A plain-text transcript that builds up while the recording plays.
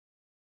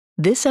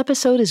This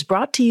episode is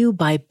brought to you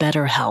by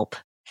BetterHelp.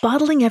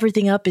 Bottling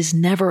everything up is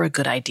never a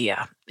good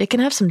idea. It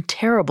can have some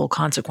terrible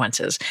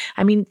consequences.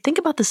 I mean, think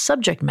about the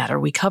subject matter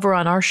we cover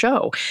on our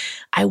show.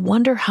 I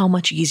wonder how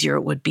much easier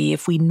it would be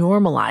if we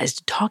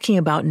normalized talking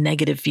about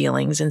negative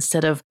feelings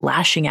instead of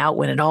lashing out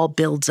when it all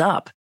builds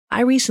up.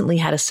 I recently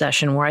had a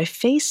session where I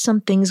faced some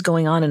things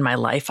going on in my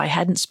life I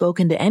hadn't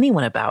spoken to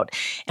anyone about,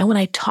 and when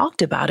I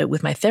talked about it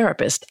with my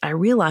therapist, I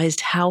realized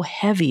how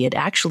heavy it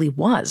actually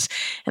was,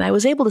 and I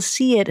was able to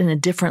see it in a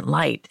different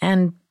light,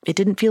 and it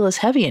didn't feel as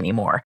heavy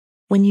anymore.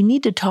 When you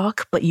need to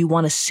talk, but you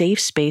want a safe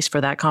space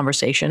for that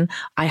conversation,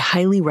 I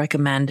highly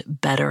recommend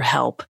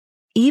BetterHelp.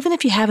 Even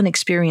if you haven't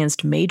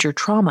experienced major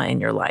trauma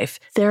in your life,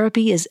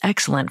 therapy is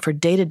excellent for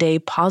day-to-day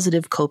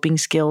positive coping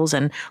skills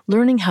and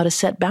learning how to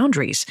set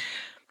boundaries.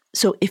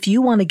 So if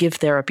you want to give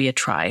therapy a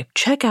try,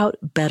 check out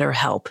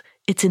BetterHelp.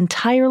 It's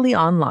entirely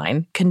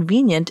online,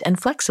 convenient,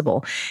 and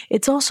flexible.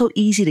 It's also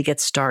easy to get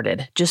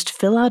started. Just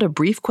fill out a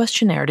brief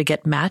questionnaire to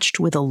get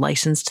matched with a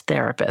licensed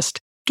therapist.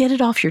 Get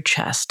it off your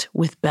chest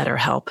with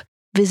BetterHelp.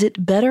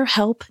 Visit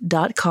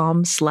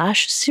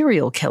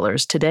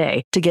betterhelp.com/serialkillers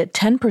today to get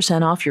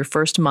 10% off your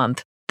first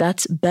month.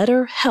 That's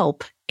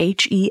BetterHelp,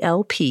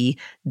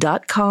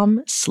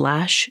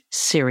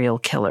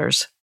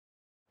 HELP.com/serialkillers.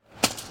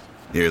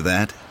 Hear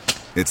that?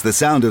 It's the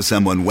sound of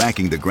someone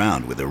whacking the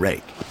ground with a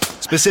rake.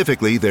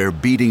 Specifically, they're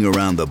beating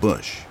around the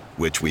bush,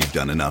 which we've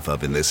done enough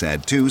of in this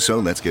ad too, so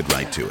let's get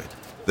right to it.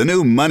 The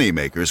new Money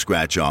Maker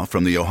scratch-off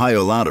from the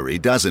Ohio Lottery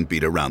doesn't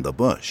beat around the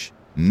bush.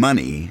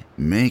 Money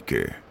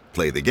Maker.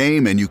 Play the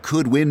game and you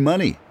could win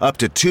money, up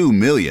to $2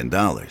 million.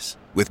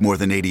 With more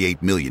than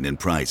 $88 million in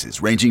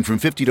prizes, ranging from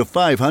 $50 to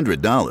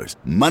 $500,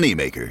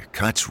 Moneymaker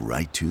cuts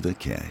right to the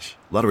cash.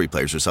 Lottery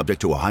players are subject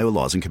to Ohio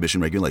laws and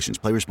commission regulations.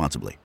 Play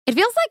responsibly. It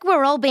feels like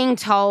we're all being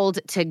told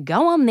to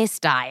go on this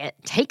diet,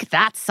 take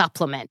that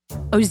supplement.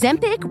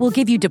 Ozempic will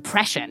give you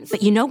depression,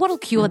 but you know what'll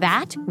cure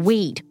that?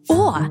 Weed.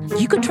 Or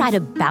you could try to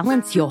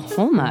balance your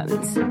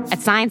hormones.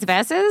 At Science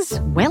Versus,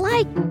 we're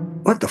like,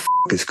 what the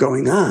is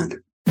going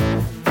on?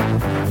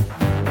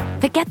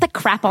 Forget the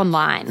crap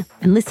online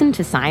and listen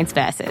to Science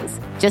Versus.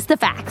 Just the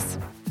facts.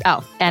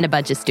 Oh, and a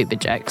bunch of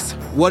stupid jokes.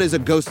 What is a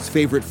ghost's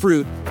favorite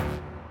fruit?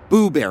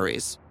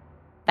 Blueberries.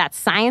 That's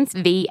Science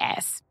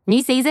VS.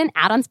 New season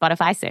out on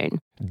Spotify soon.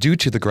 Due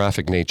to the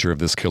graphic nature of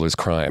this killer's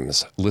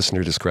crimes,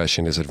 listener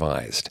discretion is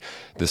advised.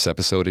 This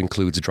episode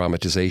includes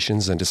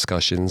dramatizations and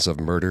discussions of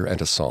murder and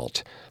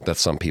assault that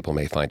some people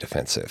may find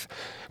offensive.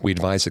 We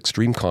advise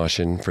extreme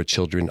caution for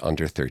children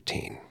under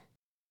 13.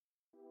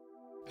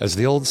 As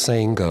the old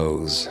saying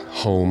goes,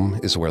 home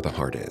is where the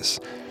heart is.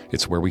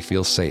 It's where we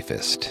feel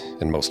safest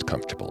and most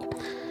comfortable.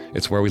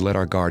 It's where we let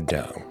our guard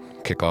down,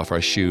 kick off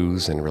our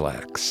shoes, and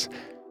relax.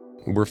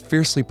 We're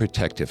fiercely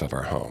protective of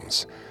our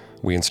homes.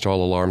 We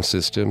install alarm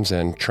systems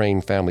and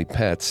train family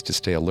pets to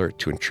stay alert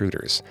to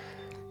intruders.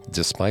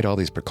 Despite all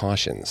these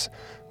precautions,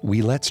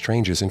 we let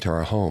strangers into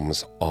our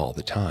homes all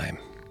the time.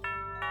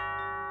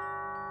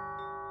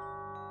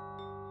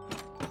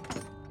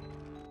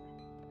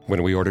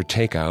 When we order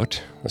takeout,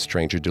 a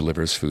stranger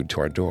delivers food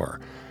to our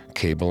door.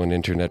 Cable and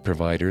internet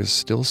providers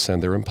still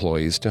send their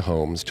employees to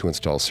homes to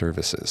install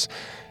services,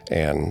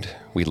 and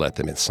we let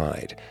them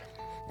inside.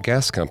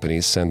 Gas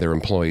companies send their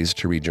employees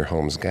to read your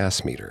home's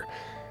gas meter.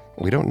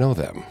 We don't know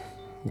them,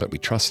 but we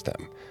trust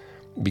them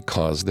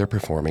because they're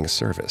performing a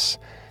service.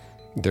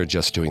 They're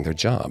just doing their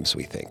jobs,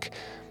 we think.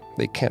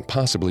 They can't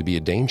possibly be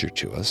a danger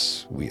to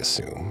us, we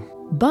assume.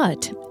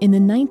 But in the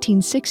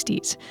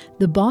 1960s,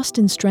 the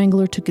Boston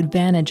Strangler took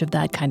advantage of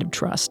that kind of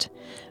trust.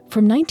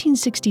 From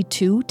 1962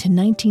 to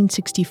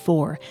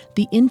 1964,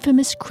 the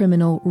infamous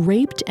criminal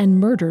raped and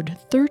murdered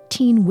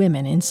 13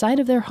 women inside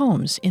of their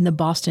homes in the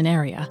Boston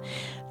area.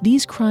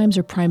 These crimes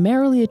are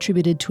primarily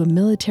attributed to a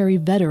military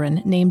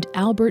veteran named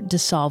Albert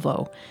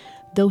DeSalvo,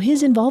 though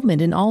his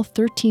involvement in all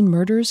 13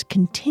 murders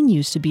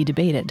continues to be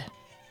debated.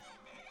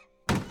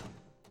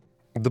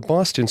 The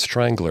Boston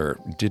Strangler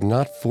did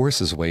not force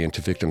his way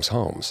into victims'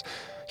 homes.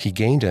 He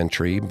gained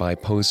entry by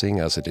posing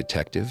as a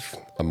detective,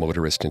 a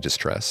motorist in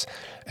distress,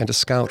 and a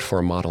scout for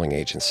a modeling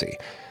agency.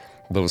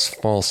 Those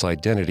false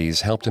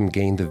identities helped him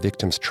gain the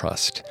victims'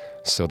 trust,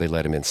 so they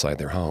let him inside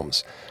their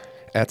homes.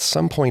 At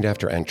some point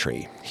after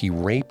entry, he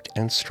raped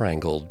and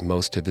strangled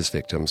most of his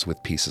victims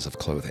with pieces of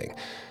clothing.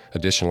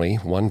 Additionally,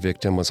 one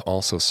victim was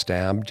also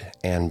stabbed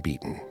and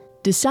beaten.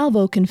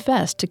 DeSalvo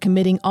confessed to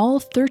committing all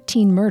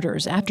 13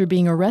 murders after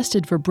being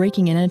arrested for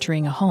breaking and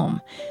entering a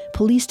home.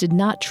 Police did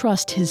not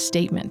trust his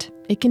statement.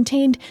 It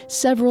contained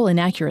several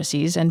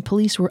inaccuracies, and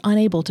police were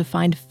unable to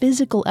find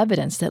physical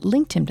evidence that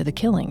linked him to the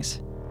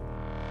killings.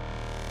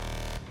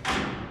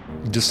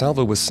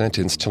 DeSalvo was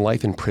sentenced to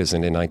life in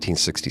prison in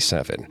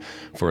 1967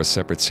 for a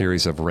separate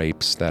series of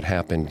rapes that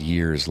happened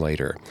years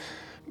later.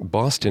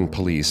 Boston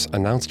police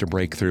announced a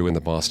breakthrough in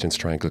the Boston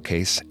Strangler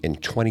case in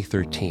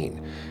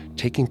 2013.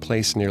 taking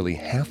place nearly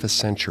half a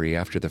century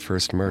after the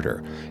first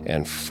murder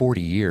and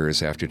 40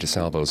 years after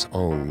DeSalvo's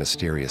own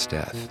mysterious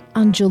death.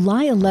 On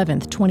July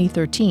 11,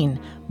 2013,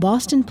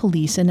 Boston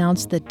police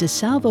announced that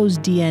DeSalvo's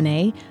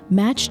DNA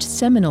matched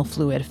seminal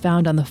fluid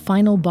found on the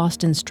final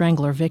Boston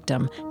Strangler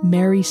victim,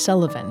 Mary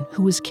Sullivan,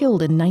 who was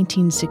killed in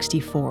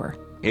 1964.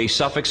 A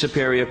Suffolk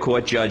Superior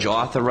Court judge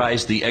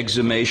authorized the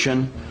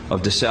exhumation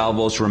of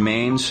DeSalvo's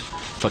remains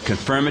for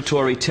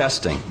confirmatory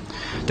testing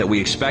that we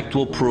expect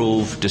will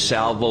prove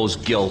DeSalvo's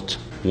guilt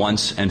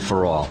once and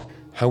for all.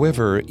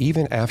 However,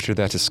 even after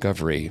that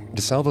discovery,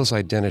 DeSalvo's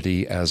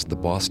identity as the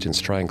Boston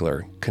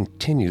Strangler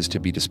continues to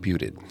be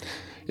disputed.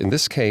 In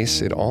this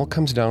case, it all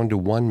comes down to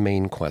one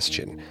main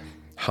question.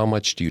 How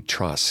much do you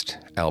trust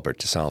Albert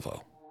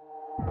DeSalvo?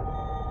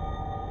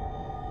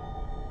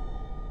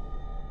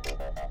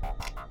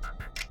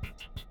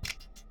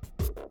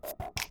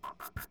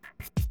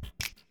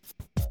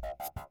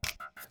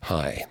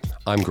 Hi,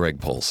 I'm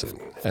Greg Polson,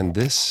 and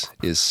this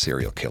is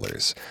Serial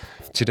Killers.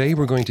 Today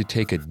we're going to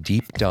take a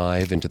deep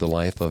dive into the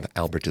life of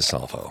Albert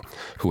DeSalvo,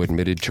 who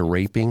admitted to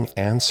raping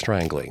and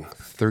strangling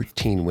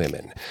 13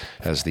 women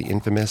as the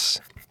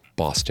infamous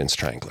Boston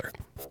Strangler.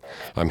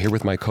 I'm here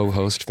with my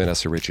co-host,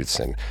 Vanessa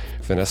Richardson.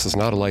 Vanessa's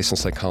not a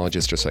licensed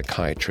psychologist or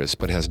psychiatrist,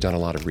 but has done a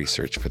lot of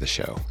research for the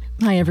show.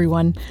 Hi,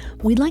 everyone.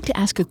 We'd like to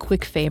ask a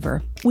quick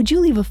favor. Would you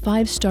leave a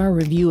 5-star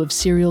review of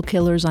Serial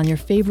Killers on your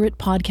favorite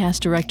podcast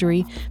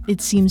directory?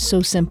 It seems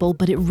so simple,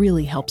 but it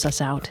really helps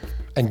us out.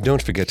 And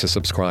don't forget to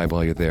subscribe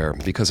while you're there,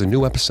 because a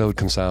new episode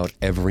comes out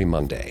every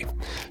Monday.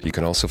 You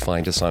can also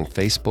find us on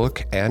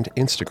Facebook and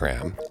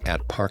Instagram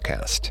at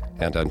Parcast,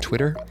 and on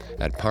Twitter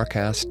at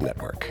Parcast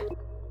Network.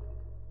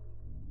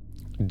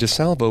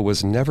 DeSalvo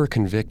was never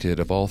convicted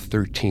of all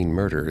 13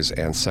 murders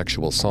and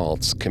sexual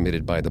assaults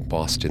committed by the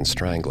Boston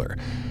Strangler,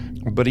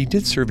 but he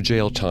did serve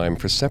jail time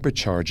for separate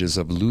charges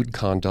of lewd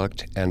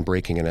conduct and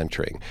breaking and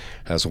entering,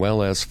 as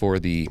well as for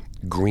the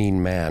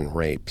Green Man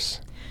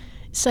rapes.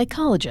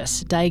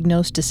 Psychologists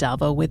diagnosed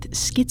DeSalvo with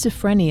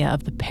schizophrenia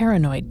of the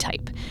paranoid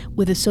type,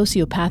 with a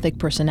sociopathic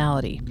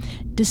personality.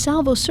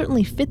 DeSalvo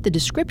certainly fit the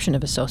description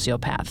of a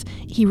sociopath.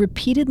 He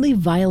repeatedly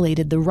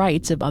violated the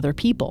rights of other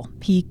people.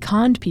 He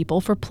conned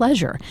people for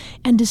pleasure.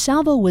 And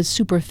DeSalvo was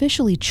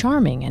superficially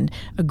charming and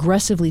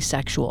aggressively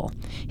sexual.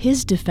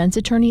 His defense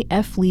attorney,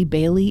 F. Lee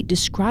Bailey,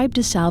 described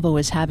DeSalvo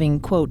as having,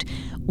 quote,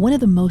 one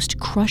of the most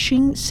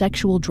crushing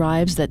sexual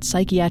drives that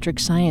psychiatric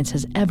science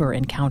has ever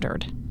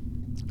encountered.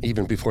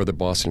 Even before the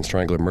Boston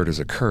Strangler murders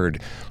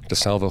occurred,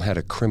 DeSalvo had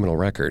a criminal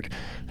record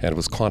and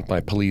was caught by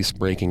police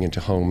breaking into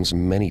homes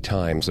many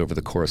times over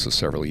the course of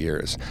several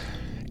years.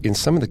 In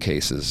some of the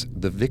cases,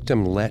 the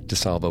victim let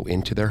DeSalvo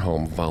into their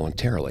home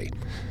voluntarily.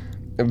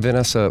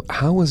 Vanessa,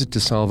 how was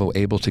DeSalvo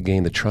able to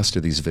gain the trust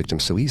of these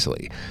victims so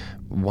easily?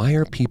 Why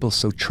are people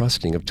so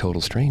trusting of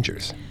total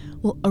strangers?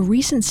 Well, a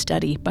recent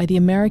study by the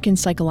American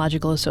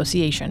Psychological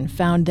Association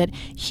found that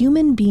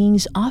human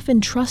beings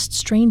often trust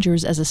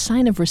strangers as a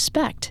sign of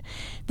respect.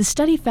 The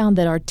study found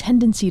that our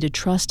tendency to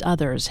trust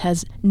others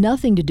has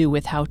nothing to do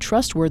with how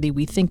trustworthy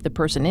we think the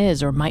person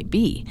is or might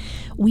be.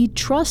 We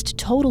trust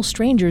total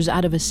strangers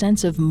out of a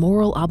sense of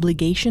moral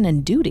obligation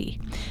and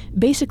duty.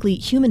 Basically,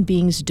 human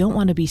beings don't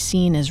want to be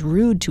seen as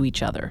rude to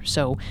each other,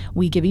 so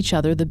we give each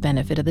other the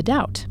benefit of the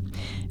doubt.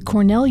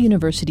 Cornell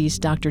University's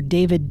Dr.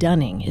 David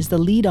Dunning is the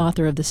lead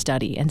author of the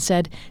study and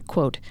said,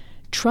 quote,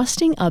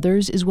 trusting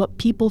others is what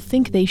people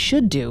think they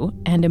should do,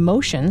 and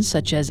emotions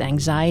such as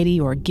anxiety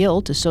or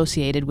guilt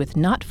associated with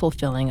not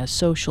fulfilling a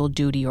social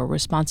duty or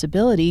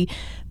responsibility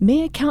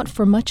may account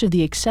for much of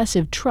the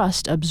excessive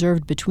trust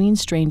observed between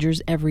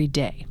strangers every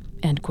day,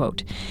 end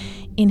quote.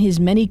 In his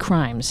many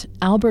crimes,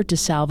 Albert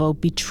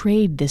DeSalvo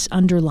betrayed this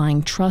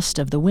underlying trust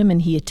of the women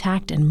he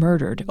attacked and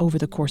murdered over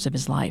the course of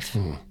his life.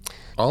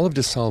 All of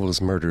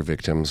DeSalvo's murder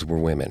victims were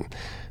women.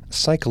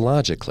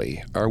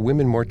 Psychologically, are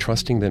women more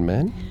trusting than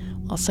men?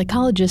 Well,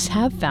 psychologists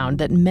have found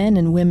that men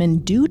and women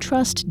do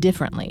trust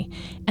differently,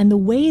 and the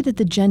way that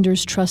the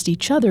genders trust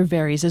each other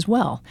varies as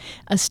well.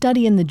 A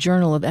study in the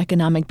Journal of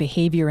Economic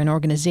Behavior and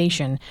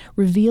Organization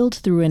revealed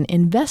through an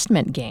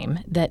investment game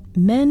that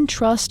men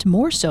trust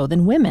more so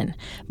than women,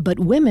 but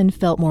women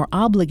felt more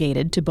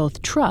obligated to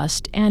both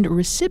trust and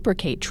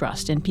reciprocate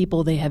trust in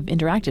people they have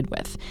interacted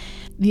with.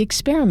 The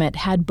experiment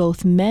had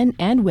both men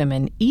and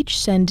women each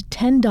send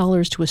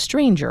 $10 to a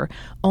stranger,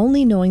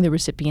 only knowing the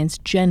recipient's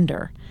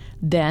gender.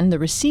 Then the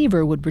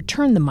receiver would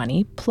return the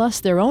money, plus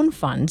their own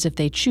funds if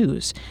they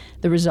choose.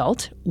 The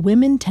result,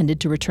 women tended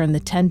to return the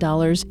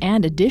 $10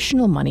 and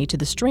additional money to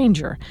the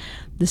stranger.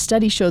 The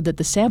study showed that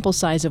the sample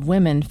size of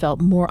women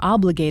felt more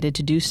obligated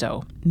to do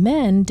so.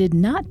 Men did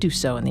not do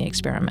so in the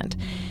experiment.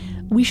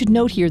 We should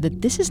note here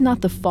that this is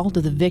not the fault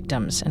of the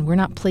victims, and we're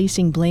not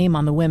placing blame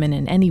on the women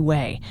in any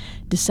way.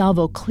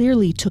 DeSalvo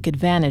clearly took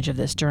advantage of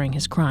this during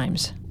his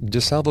crimes.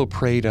 DeSalvo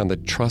preyed on the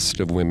trust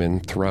of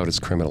women throughout his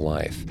criminal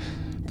life.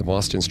 The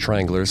Boston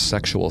Strangler's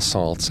sexual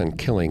assaults and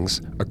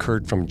killings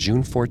occurred from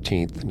June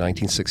 14,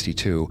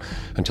 1962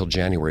 until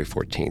January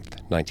 14,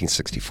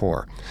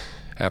 1964.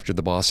 After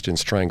the Boston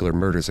Strangler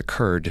murders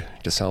occurred,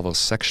 DeSalvo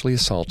sexually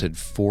assaulted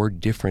 4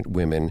 different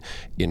women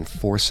in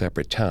 4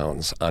 separate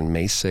towns on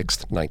May 6,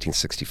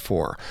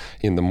 1964,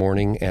 in the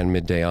morning and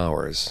midday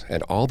hours,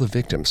 and all the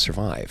victims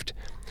survived.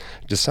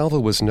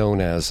 DeSalvo was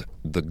known as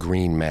the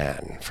Green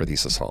Man for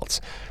these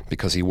assaults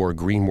because he wore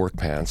green work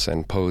pants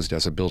and posed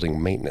as a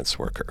building maintenance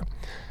worker.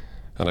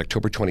 On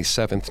October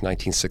 27,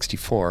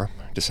 1964,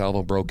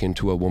 DeSalvo broke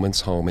into a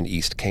woman's home in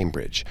East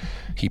Cambridge.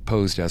 He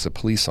posed as a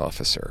police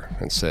officer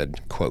and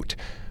said, quote,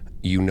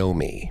 "You know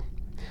me."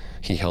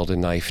 He held a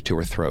knife to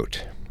her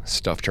throat,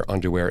 stuffed her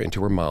underwear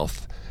into her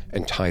mouth,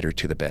 and tied her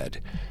to the bed.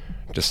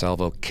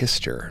 DeSalvo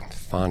kissed her,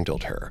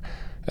 fondled her,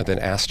 and then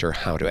asked her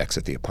how to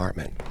exit the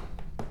apartment.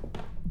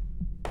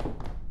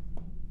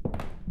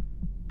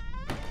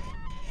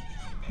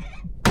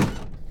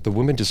 The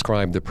woman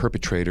described the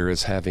perpetrator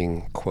as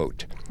having,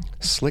 quote,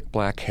 "slick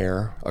black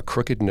hair, a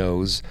crooked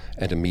nose,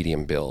 and a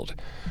medium build,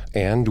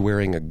 and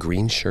wearing a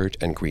green shirt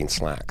and green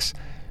slacks."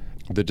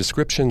 The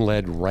description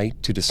led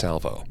right to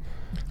DeSalvo.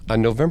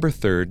 On November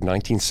 3,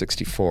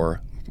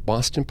 1964,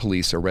 Boston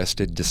police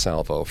arrested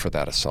DeSalvo for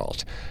that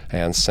assault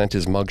and sent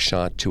his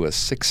mugshot to a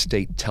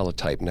 6-state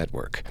teletype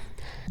network.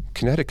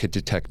 Connecticut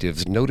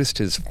detectives noticed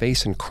his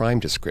face and crime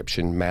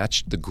description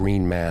matched the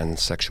Green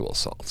Man's sexual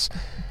assaults.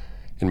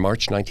 In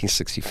March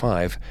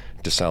 1965,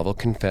 DeSalvo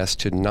confessed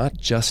to not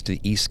just the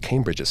East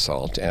Cambridge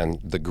assault and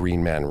the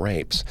Green Man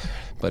rapes,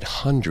 but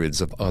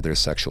hundreds of other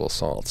sexual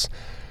assaults.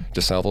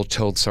 DeSalvo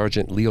told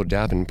Sergeant Leo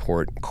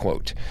Davenport,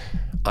 quote,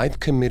 "I've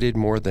committed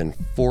more than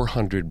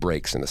 400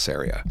 breaks in this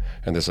area,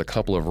 and there's a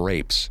couple of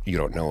rapes you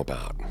don't know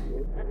about."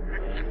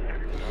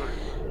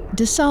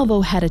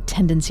 DeSalvo had a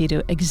tendency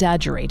to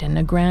exaggerate and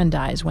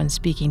aggrandize when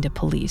speaking to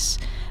police,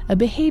 a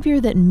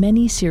behavior that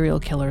many serial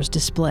killers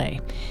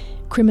display.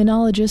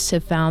 Criminologists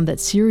have found that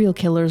serial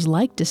killers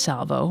like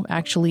DeSalvo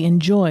actually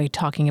enjoy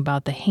talking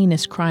about the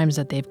heinous crimes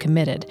that they've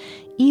committed,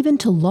 even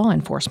to law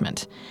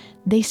enforcement.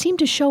 They seem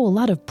to show a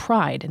lot of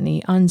pride in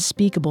the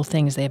unspeakable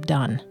things they've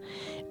done.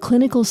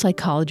 Clinical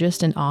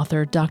psychologist and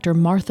author Dr.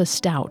 Martha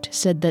Stout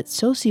said that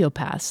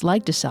sociopaths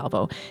like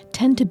DeSalvo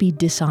tend to be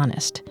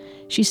dishonest.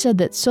 She said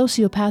that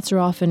sociopaths are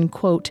often,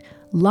 quote,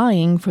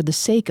 lying for the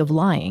sake of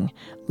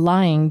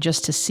lying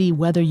just to see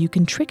whether you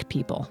can trick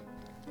people.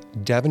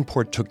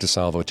 Davenport took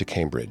DeSalvo to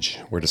Cambridge,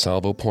 where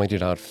DeSalvo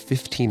pointed out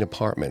 15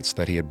 apartments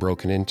that he had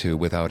broken into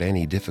without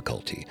any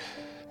difficulty.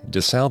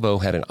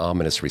 DeSalvo had an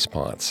ominous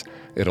response.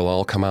 "It'll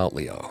all come out,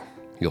 Leo.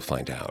 You'll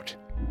find out."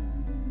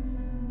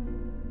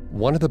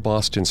 One of the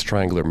Boston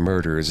Strangler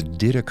murders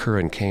did occur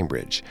in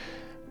Cambridge.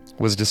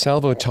 Was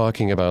DeSalvo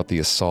talking about the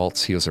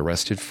assaults he was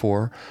arrested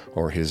for,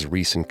 or his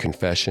recent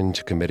confession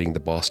to committing the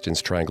Boston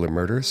Strangler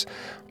murders?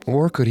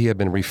 Or could he have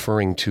been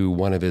referring to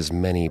one of his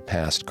many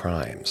past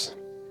crimes?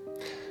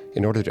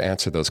 In order to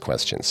answer those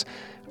questions,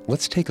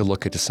 let's take a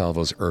look at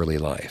DeSalvo's early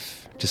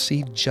life to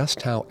see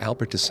just how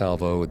Albert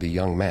DeSalvo, the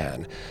young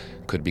man,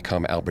 could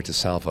become Albert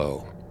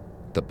DeSalvo,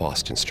 the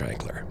Boston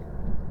Strangler.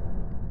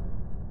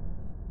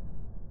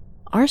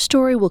 Our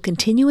story will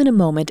continue in a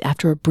moment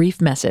after a brief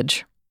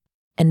message.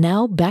 And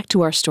now back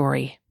to our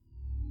story.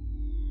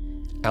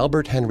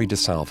 Albert Henry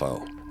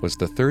DeSalvo was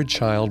the 3rd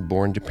child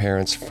born to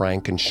parents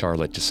Frank and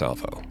Charlotte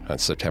DeSalvo on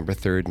September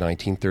 3,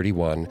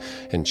 1931,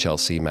 in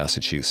Chelsea,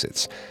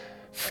 Massachusetts.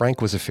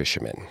 Frank was a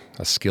fisherman,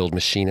 a skilled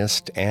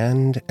machinist,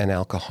 and an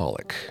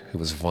alcoholic who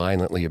was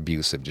violently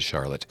abusive to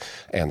Charlotte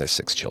and their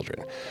 6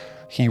 children.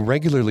 He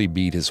regularly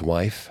beat his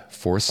wife,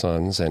 4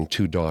 sons, and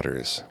 2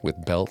 daughters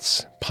with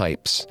belts,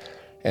 pipes,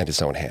 and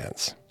his own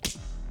hands.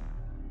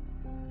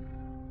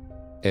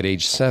 At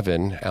age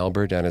 7,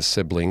 Albert and his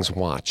siblings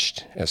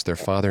watched as their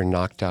father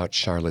knocked out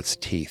Charlotte's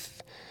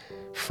teeth.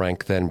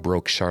 Frank then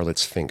broke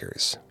Charlotte's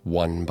fingers,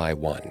 one by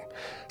one,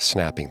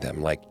 snapping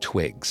them like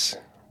twigs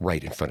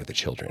right in front of the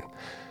children.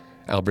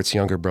 Albert's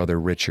younger brother,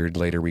 Richard,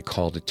 later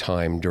recalled a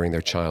time during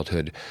their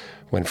childhood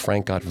when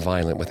Frank got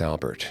violent with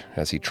Albert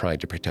as he tried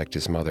to protect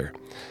his mother.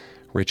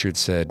 Richard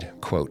said,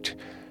 quote,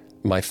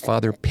 "My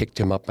father picked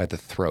him up by the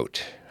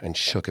throat and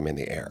shook him in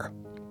the air."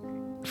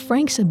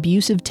 Frank's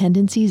abusive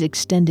tendencies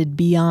extended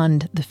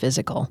beyond the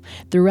physical.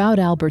 Throughout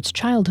Albert's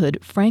childhood,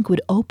 Frank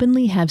would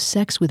openly have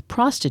sex with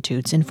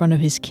prostitutes in front of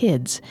his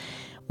kids.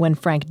 When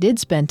Frank did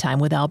spend time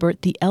with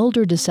Albert, the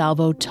elder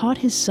DeSalvo taught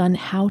his son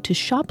how to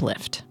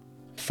shoplift.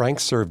 Frank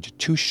served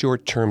 2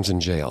 short terms in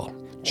jail,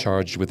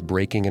 charged with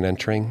breaking and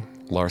entering,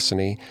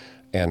 larceny,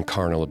 and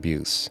carnal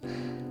abuse.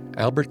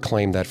 Albert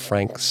claimed that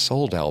Frank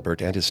sold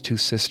Albert and his 2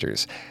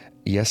 sisters.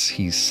 Yes,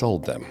 he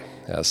sold them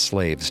as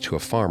slaves to a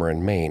farmer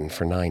in Maine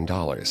for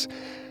 $9.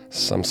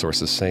 Some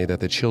sources say that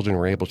the children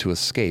were able to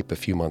escape a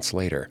few months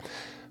later.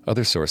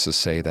 Other sources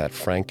say that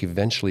Frank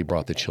eventually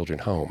brought the children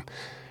home.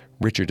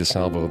 Richard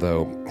DeSalvo,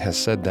 though, has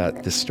said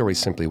that this story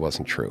simply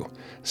wasn't true,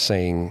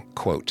 saying,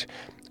 quote,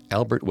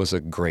 "Albert was a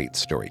great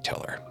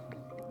storyteller."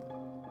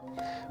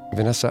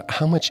 Vanessa,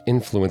 how much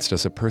influence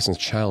does a person's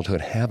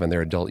childhood have in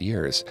their adult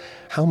years?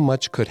 How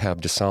much could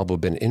have DeSalvo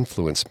been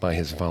influenced by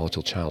his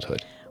volatile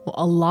childhood? Well,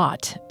 a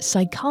lot.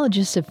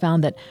 Psychologists have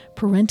found that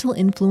parental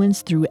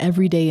influence through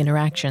everyday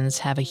interactions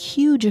have a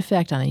huge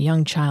effect on a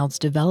young child's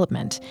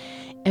development.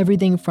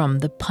 Everything from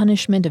the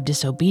punishment of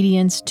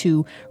disobedience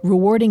to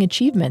rewarding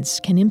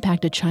achievements can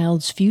impact a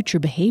child's future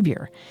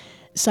behavior.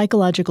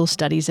 Psychological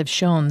studies have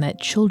shown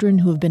that children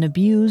who have been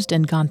abused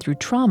and gone through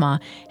trauma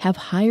have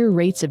higher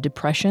rates of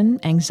depression,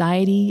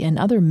 anxiety, and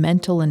other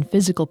mental and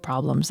physical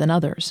problems than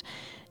others.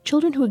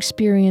 Children who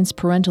experience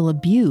parental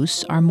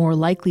abuse are more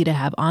likely to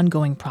have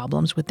ongoing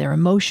problems with their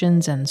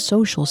emotions and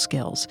social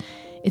skills.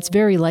 It's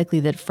very likely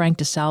that Frank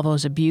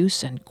DeSalvo's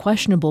abuse and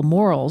questionable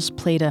morals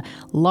played a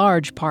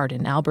large part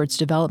in Albert's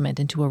development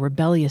into a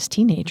rebellious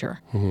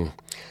teenager.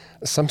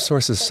 Some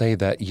sources say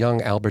that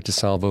young Albert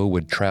DeSalvo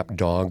would trap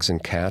dogs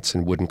and cats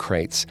in wooden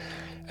crates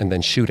and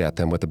then shoot at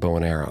them with a bow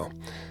and arrow.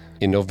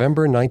 In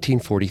November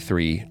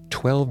 1943,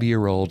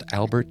 12-year-old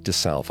Albert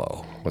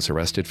DeSalvo was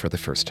arrested for the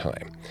first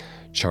time,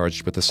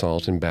 charged with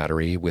assault and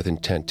battery with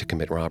intent to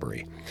commit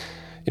robbery.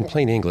 In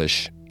plain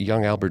English,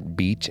 young Albert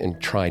beat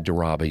and tried to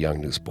rob a young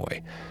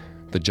newsboy.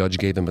 The judge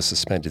gave him a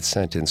suspended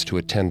sentence to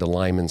attend the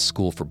Lyman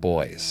School for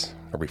Boys,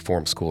 a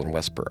reform school in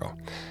Westboro.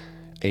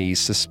 A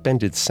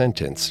suspended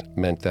sentence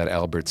meant that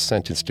Albert's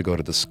sentence to go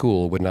to the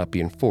school would not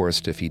be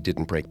enforced if he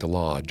didn't break the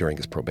law during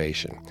his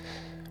probation.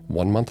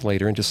 1 month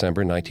later, in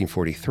December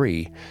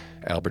 1943,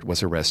 Albert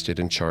was arrested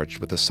and charged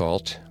with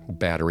assault,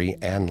 battery,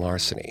 and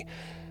larceny.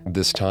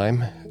 This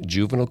time,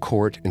 juvenile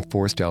court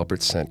enforced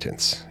Albert's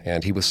sentence,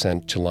 and he was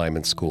sent to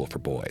Lyman School for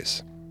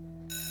Boys.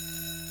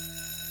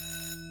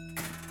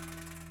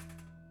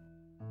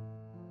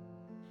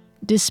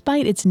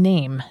 Despite its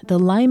name, the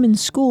Lyman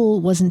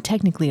School wasn't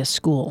technically a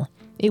school.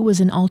 It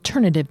was an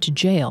alternative to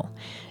jail.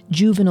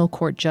 Juvenile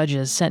court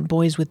judges sent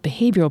boys with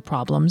behavioral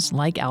problems,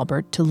 like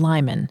Albert, to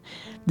Lyman.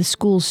 The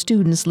school's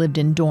students lived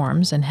in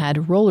dorms and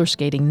had roller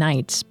skating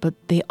nights, but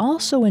they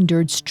also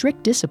endured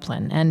strict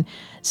discipline and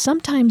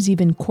sometimes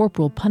even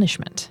corporal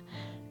punishment.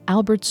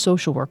 Albert's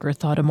social worker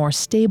thought a more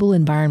stable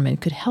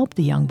environment could help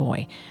the young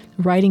boy,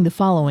 writing the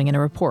following in a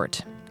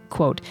report,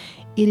 quote,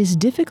 "It is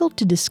difficult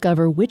to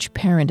discover which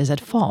parent is at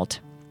fault.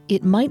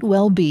 It might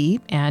well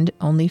be, and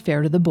only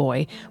fair to the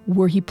boy,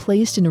 were he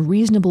placed in a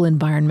reasonable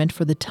environment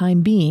for the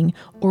time being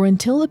or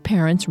until the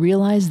parents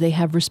realize they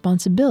have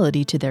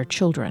responsibility to their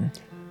children."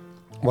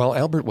 While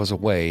Albert was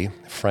away,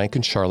 Frank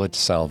and Charlotte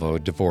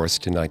DeSalvo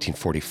divorced in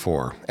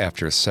 1944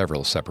 after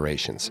several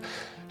separations.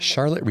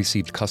 Charlotte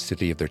received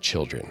custody of their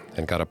children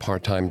and got a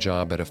part-time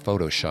job at a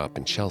photo shop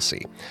in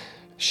Chelsea.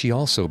 She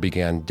also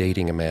began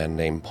dating a man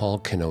named Paul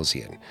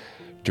Kanosian.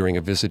 During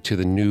a visit to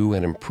the new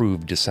and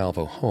improved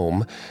DeSalvo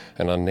home,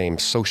 an unnamed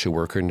social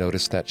worker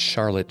noticed that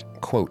Charlotte,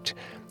 quote,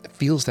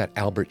 "feels that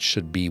Albert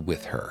should be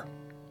with her."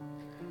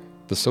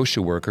 The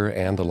social worker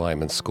and the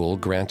Lyman School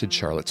granted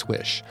Charlotte's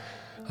wish.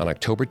 On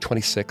October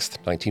 26,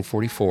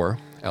 1944,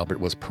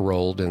 Albert was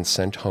paroled and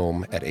sent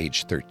home at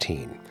age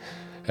 13.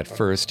 At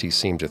first, he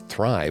seemed to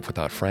thrive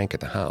without Frank at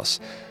the house.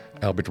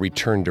 Albert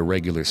returned to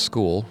regular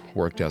school,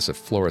 worked as a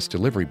florist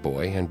delivery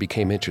boy, and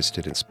became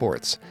interested in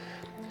sports.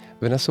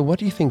 Vanessa, what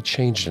do you think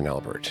changed in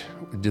Albert?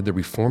 Did the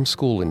reform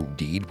school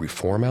indeed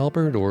reform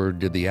Albert, or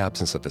did the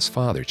absence of his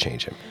father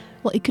change him?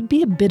 Well, it could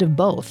be a bit of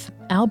both.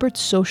 Albert's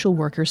social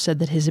worker said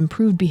that his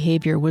improved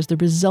behavior was the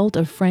result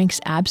of Frank's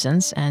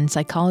absence, and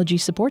psychology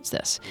supports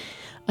this.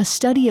 A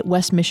study at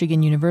West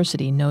Michigan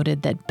University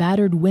noted that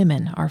battered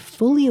women are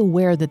fully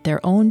aware that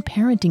their own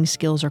parenting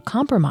skills are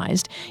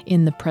compromised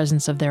in the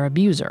presence of their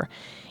abuser.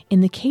 In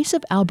the case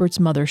of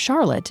Albert's mother,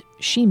 Charlotte,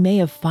 she may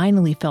have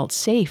finally felt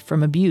safe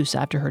from abuse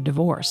after her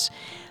divorce.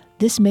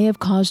 This may have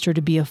caused her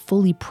to be a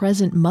fully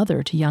present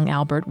mother to young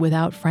Albert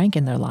without Frank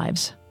in their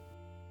lives.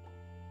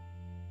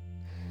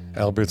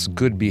 Albert's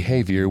good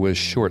behavior was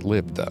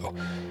short-lived, though.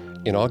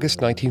 In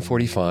August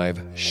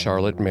 1945,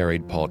 Charlotte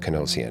married Paul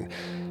Kanosian.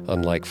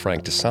 Unlike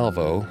Frank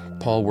DeSalvo,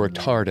 Paul worked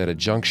hard at a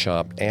junk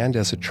shop and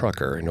as a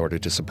trucker in order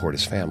to support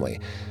his family.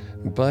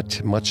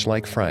 But much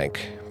like Frank,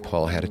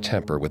 Paul had a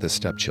temper with his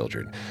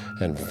stepchildren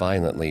and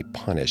violently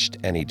punished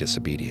any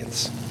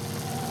disobedience.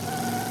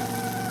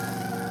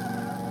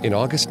 In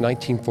August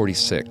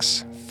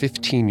 1946,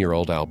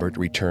 15-year-old Albert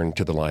returned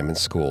to the Lyman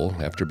School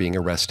after being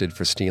arrested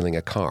for stealing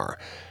a car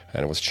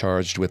and was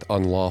charged with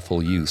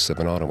unlawful use of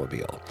an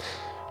automobile.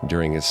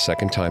 During his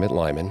second time at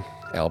Lyman,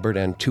 Albert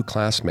and two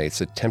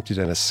classmates attempted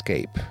an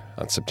escape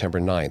on September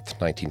 9,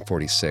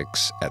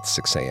 1946 at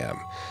 6 a.m.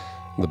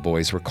 The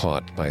boys were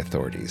caught by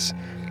authorities.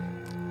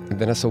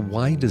 Vanessa,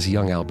 why does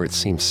young Albert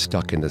seem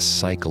stuck in this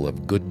cycle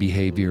of good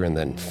behavior and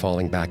then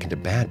falling back into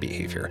bad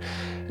behavior?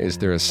 Is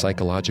there a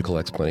psychological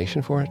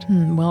explanation for it?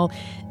 Well,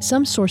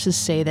 some sources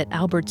say that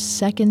Albert's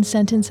second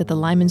sentence at the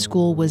Lyman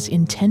School was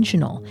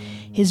intentional.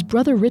 His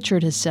brother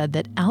Richard has said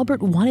that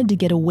Albert wanted to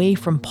get away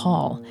from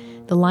Paul.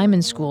 The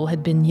Lyman School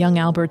had been young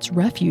Albert's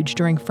refuge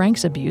during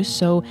Frank's abuse,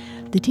 so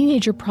the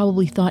teenager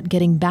probably thought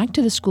getting back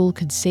to the school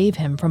could save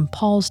him from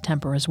Paul's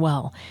temper as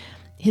well.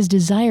 His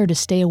desire to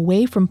stay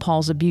away from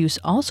Paul's abuse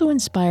also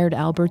inspired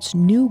Albert's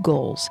new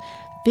goals: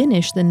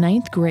 finish the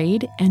 9th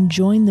grade and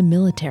join the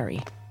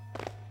military.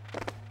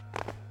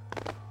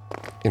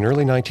 In In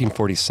early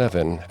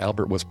 1947,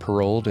 Albert was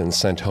paroled and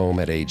sent home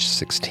at age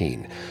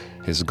 16.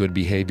 His good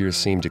behavior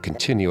seemed to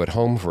continue at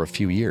home for a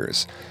few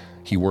years.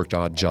 He worked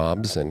odd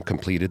jobs and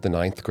completed the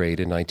 9th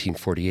grade in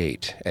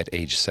 1948 at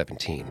age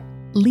 17.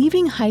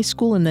 Leaving high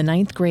school in the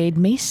 9th grade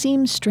may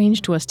seem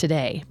strange to us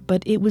today,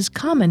 but it was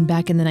common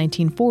back in the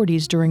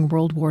 1940s during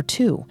World War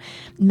II.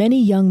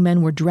 Many young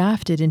men were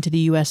drafted into the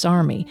U.S.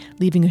 Army,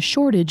 leaving a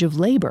shortage of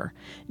labor.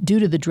 Due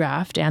to the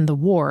draft and the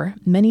war,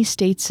 many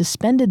states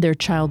suspended their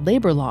child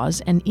labor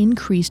laws and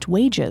increased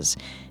wages.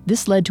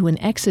 This led to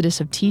an exodus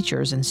of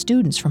teachers and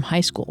students from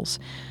high schools.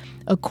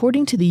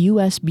 According to the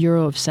U.S.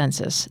 Bureau of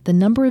Census, the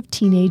number of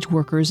teenage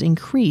workers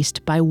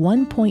increased by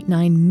 1.9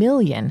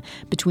 million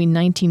between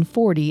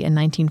 1940 and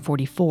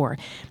 1944,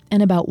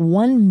 and about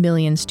 1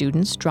 million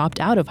students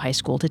dropped out of high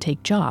school to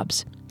take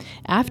jobs.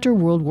 After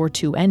World War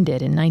II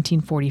ended in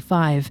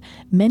 1945,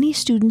 many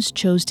students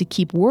chose to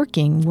keep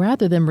working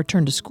rather than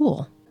return to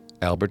school.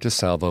 Albert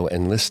DeSalvo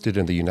enlisted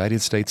in the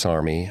United States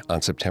Army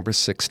on September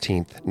 16,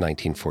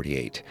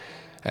 1948.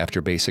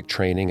 After basic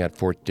training at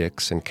Fort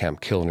Dix and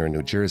Camp Kilner,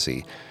 New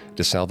Jersey,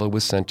 DeSalvo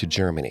was sent to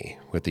Germany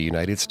with the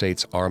United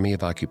States Army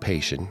of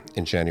Occupation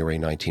in January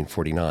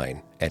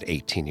 1949 at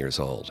 18 years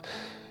old.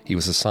 He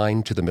was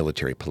assigned to the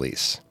military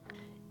police.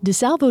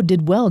 DeSalvo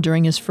did well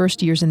during his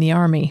first years in the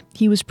Army.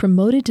 He was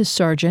promoted to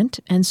sergeant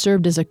and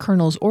served as a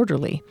colonel's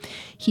orderly.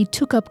 He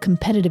took up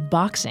competitive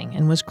boxing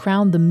and was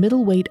crowned the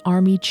middleweight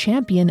Army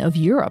champion of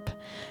Europe.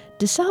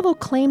 DeSalvo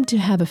claimed to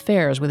have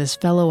affairs with his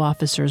fellow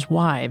officers'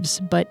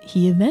 wives, but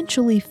he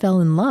eventually fell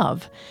in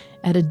love.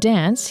 At a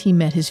dance, he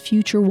met his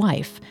future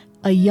wife,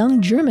 a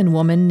young German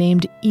woman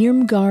named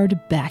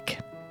Irmgard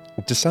Beck.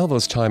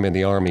 DeSalvo's time in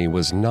the Army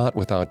was not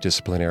without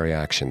disciplinary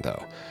action,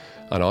 though.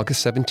 On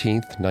August 17,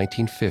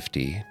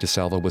 1950,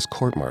 DeSalvo was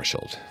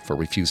court-martialed for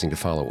refusing to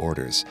follow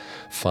orders,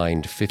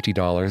 fined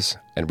 $50,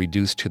 and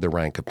reduced to the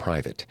rank of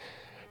private.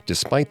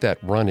 Despite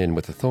that run-in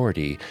with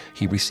authority,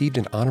 he received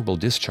an honorable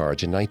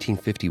discharge in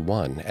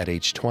 1951 at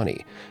age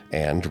 20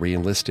 and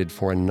re-enlisted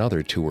for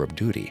another tour of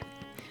duty.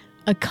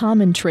 A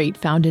common trait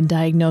found in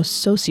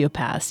diagnosed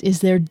sociopaths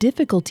is their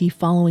difficulty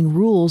following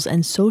rules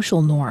and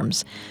social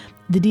norms.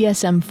 The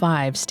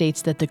DSM-5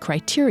 states that the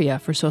criteria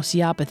for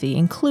sociopathy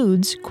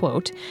includes,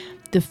 quote,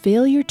 the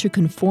failure to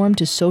conform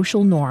to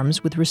social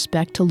norms with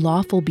respect to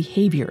lawful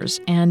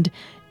behaviors and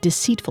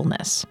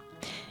deceitfulness.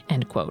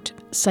 End quote.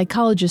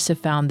 Psychologists have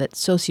found that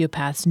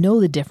sociopaths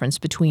know the difference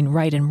between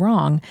right and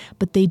wrong,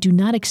 but they do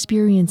not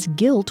experience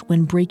guilt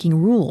when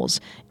breaking rules,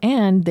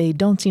 and they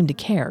don't seem to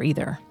care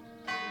either.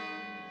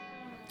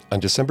 On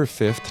December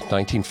 5,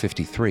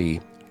 1953,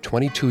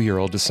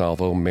 22-year-old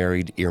DeSalvo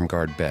married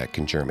Irmgard Beck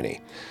in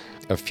Germany.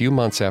 A few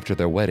months after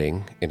their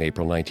wedding, in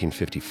April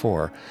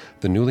 1954,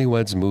 the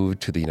newlyweds moved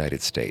to the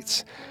United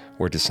States,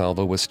 where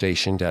DeSalvo was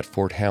stationed at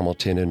Fort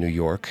Hamilton in New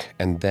York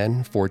and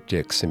then Fort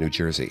Dix in New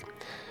Jersey.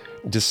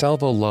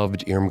 DeSalvo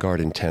loved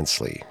Irmgard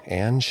intensely,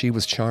 and she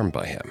was charmed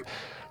by him.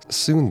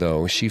 Soon,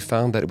 though, she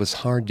found that it was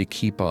hard to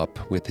keep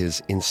up with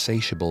his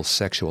insatiable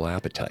sexual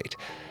appetite.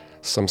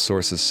 Some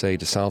sources say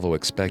DeSalvo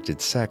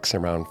expected sex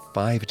around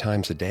 5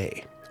 times a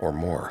day or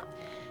more.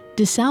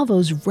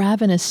 DeSalvo's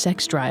ravenous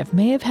sex drive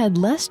may have had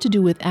less to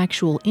do with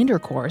actual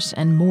intercourse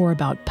and more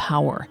about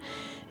power.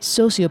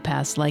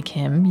 Sociopaths like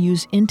him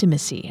use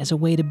intimacy as a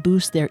way to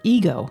boost their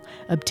ego,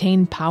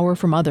 obtain power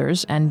from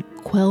others, and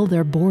quell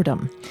their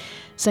boredom.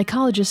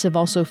 Psychologists have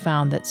also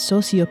found that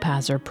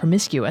sociopaths are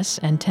promiscuous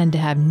and tend to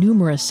have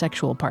numerous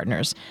sexual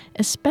partners,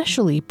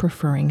 especially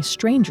preferring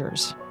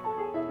strangers.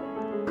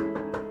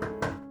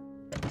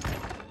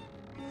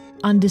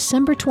 On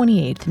December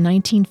 28,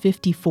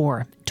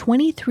 1954,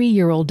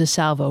 23-year-old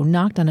DeSalvo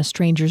knocked on a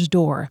stranger's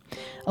door.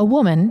 A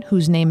woman,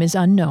 whose name is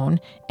unknown,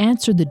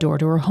 answered the door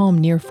to her home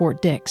near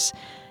Fort Dix.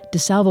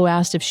 DeSalvo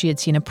asked if she had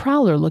seen a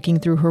prowler looking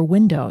through her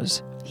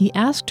windows. He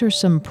asked her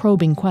some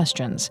probing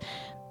questions.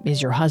 Is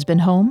your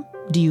husband home?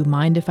 Do you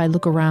mind if I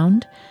look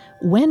around?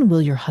 When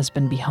will your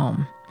husband be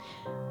home?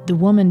 The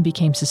woman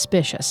became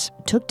suspicious,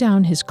 took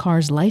down his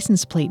car's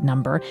license plate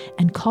number,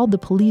 and called the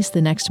police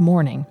the next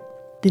morning.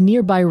 The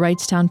nearby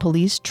Wrightstown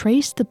police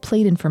traced the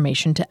plate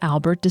information to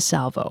Albert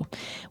DeSalvo.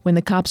 When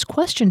the cops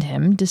questioned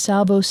him,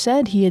 DeSalvo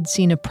said he had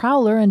seen a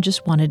prowler and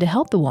just wanted to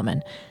help the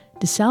woman.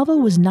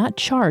 DeSalvo was not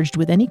charged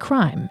with any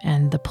crime,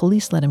 and the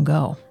police let him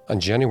go. On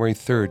January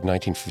 3,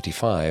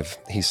 1955,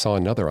 he saw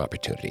another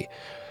opportunity.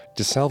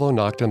 DeSalvo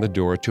knocked on the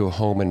door to a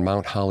home in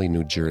Mount Holly,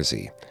 New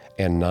Jersey,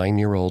 and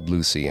 9-year-old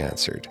Lucy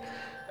answered.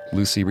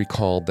 Lucy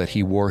recalled that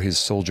he wore his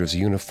soldier's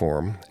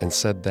uniform and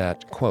said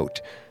that,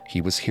 quote,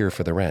 he was here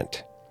for the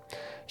rent.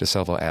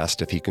 DeSalvo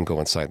asked if he can go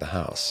inside the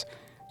house.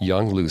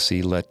 Young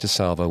Lucy let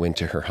DeSalvo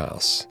into her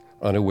house,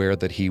 unaware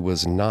that he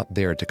was not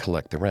there to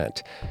collect the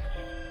rent.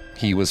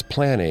 He was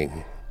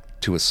planning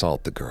to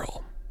assault the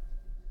girl.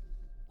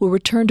 We'll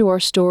return to our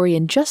story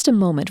in just a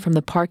moment from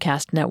the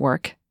Parcast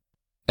Network.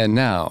 And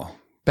now,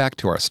 back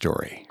to our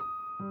story.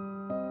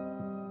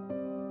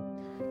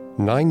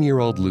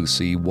 9-year-old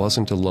Lucy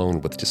wasn't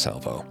alone with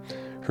DeSalvo.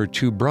 Her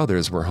 2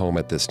 brothers were home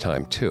at this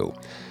time, too.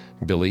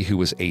 Billy, who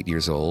was 8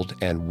 years old,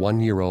 and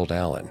 1-year-old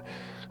Alan.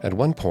 At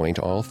one point,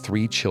 all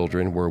 3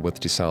 children were with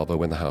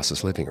DeSalvo in the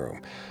house's living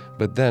room,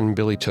 but then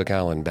Billy took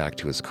Alan back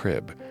to his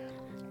crib.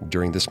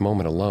 During this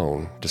moment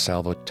alone,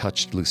 DeSalvo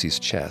touched Lucy's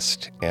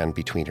chest and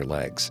between her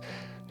legs.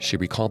 She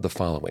recalled the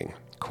following,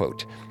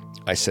 quote,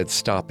 "I said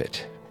stop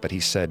it, but he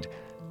said,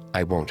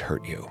 I won't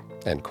hurt you,"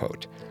 end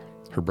quote.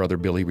 Her brother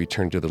Billy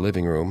returned to the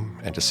living room,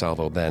 and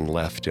DeSalvo then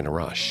left in a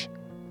rush.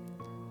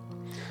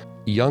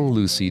 Young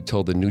Lucy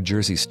told the New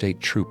Jersey State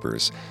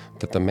Troopers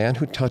that the man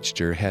who touched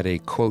her had a,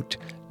 quote,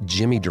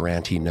 Jimmy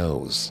Durante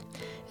nose.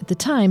 At the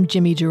time,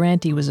 Jimmy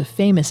Durante was a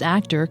famous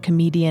actor,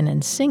 comedian,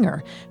 and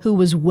singer who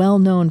was well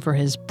known for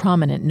his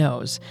prominent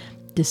nose.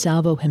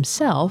 DeSalvo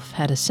himself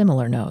had a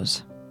similar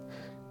nose.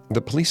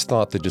 The police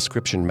thought the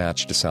description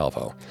matched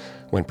DeSalvo.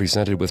 When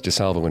presented with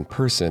DeSalvo in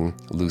person,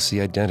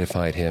 Lucy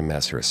identified him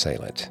as her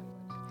assailant.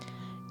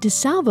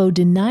 DeSalvo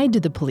denied to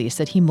the police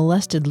that he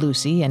molested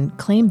Lucy and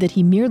claimed that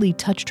he merely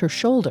touched her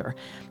shoulder.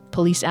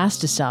 Police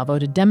asked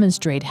DeSalvo to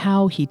demonstrate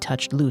how he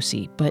touched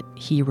Lucy, but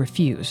he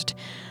refused.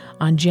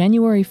 On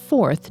January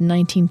 4th,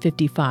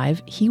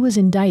 1955, he was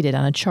indicted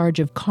on a charge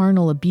of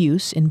carnal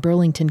abuse in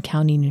Burlington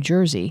County, New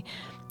Jersey.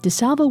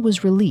 DeSalvo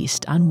was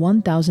released on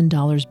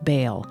 $1,000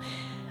 bail.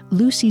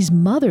 Lucy's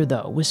mother,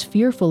 though, was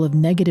fearful of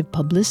negative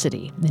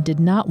publicity and did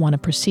not want to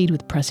proceed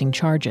with pressing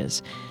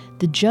charges.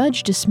 The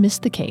judge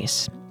dismissed the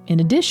case. In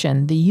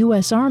addition, the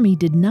U.S. Army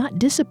did not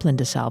discipline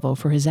DeSalvo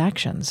for his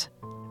actions.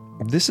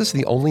 This is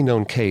the only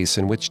known case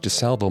in which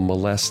DeSalvo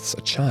molests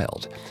a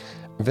child.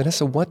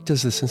 Vanessa, what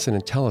does this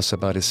incident tell us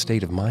about his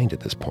state of mind at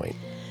this point?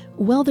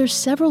 Well, there's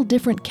several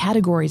different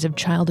categories of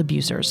child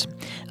abusers.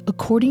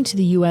 According to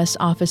the U.S.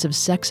 Office of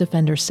Sex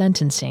Offender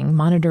Sentencing,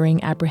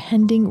 Monitoring,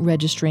 Apprehending,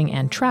 Registering,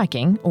 and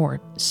Tracking,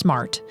 or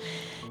SMART,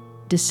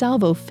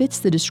 DeSalvo fits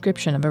the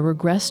description of a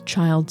regressed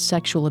child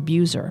sexual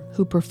abuser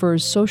who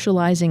prefers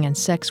socializing and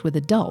sex with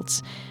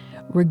adults.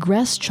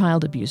 Regressed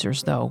child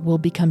abusers, though, will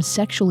become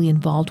sexually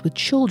involved with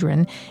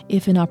children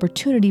if an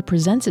opportunity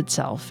presents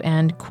itself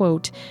and,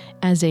 quote,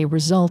 as a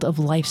result of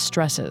life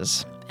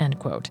stresses, end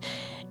quote.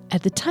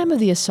 At the time of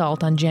the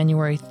assault on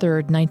January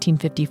 3rd,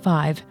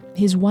 1955,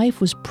 his wife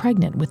was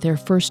pregnant with their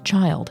first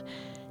child.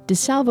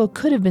 DeSalvo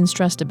could have been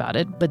stressed about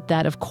it, but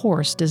that, of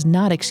course, does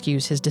not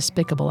excuse his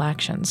despicable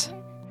actions.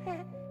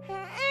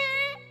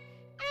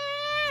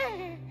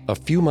 A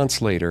few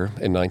months later,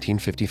 in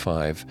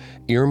 1955,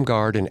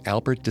 Irmgard and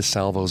Albert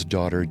DeSalvo's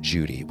daughter,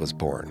 Judy, was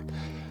born.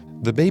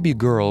 The baby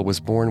girl was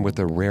born with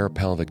a rare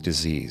pelvic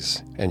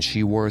disease, and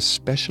she wore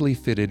specially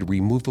fitted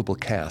removable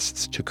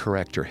casts to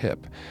correct her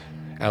hip.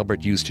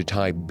 Albert used to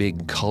tie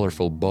big,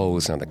 colorful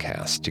bows on the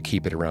cast to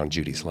keep it around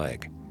Judy's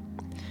leg.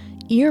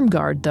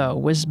 Irmgard, though,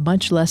 was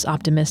much less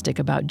optimistic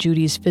about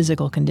Judy's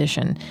physical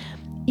condition.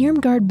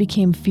 Irmgard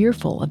became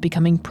fearful of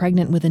becoming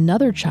pregnant with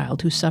another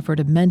child who suffered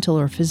a mental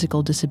or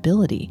physical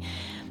disability.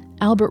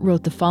 Albert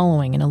wrote the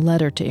following in a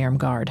letter to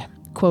Irmgard,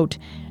 quote,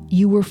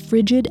 "You were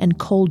frigid and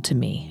cold to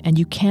me, and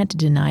you can't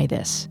deny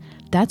this.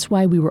 That's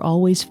why we were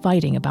always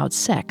fighting about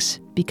sex,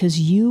 because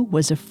you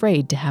was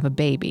afraid to have a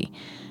baby.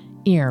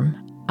 Irm,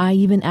 I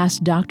even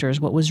asked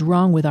doctors what was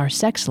wrong with our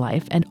sex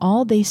life, and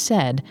all they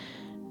said,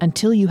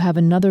 until you have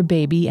another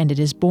baby and it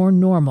is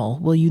born normal,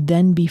 will you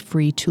then be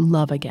free to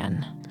love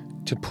again."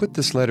 To put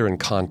this letter in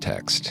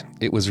context,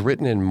 it was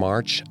written in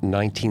March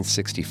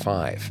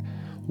 1965,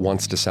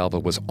 once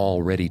DeSalvo was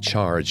already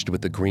charged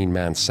with the Green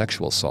Man's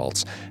sexual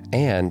assaults,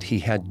 and he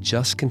had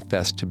just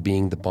confessed to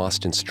being the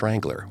Boston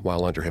Strangler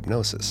while under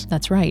hypnosis.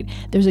 That's right.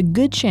 There's a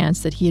good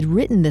chance that he had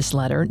written this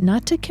letter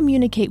not to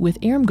communicate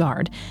with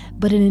Irmgard,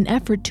 but in an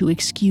effort to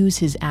excuse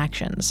his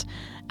actions.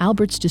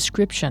 Albert's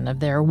description of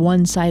their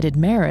one-sided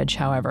marriage,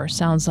 however,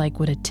 sounds like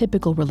what a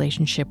typical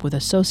relationship with a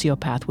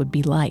sociopath would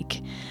be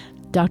like.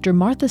 Dr.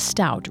 Martha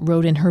Stout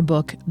wrote in her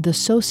book, The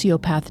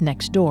Sociopath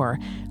Next Door,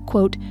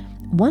 quote,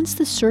 "Once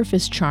the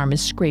surface charm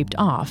is scraped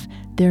off,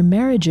 their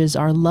marriages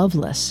are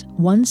loveless,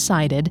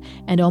 one-sided,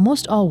 and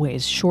almost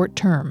always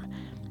short-term.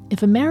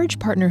 If a marriage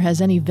partner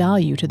has any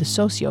value to the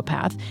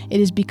sociopath,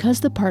 it is because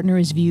the partner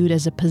is viewed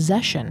as a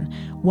possession,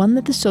 one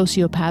that the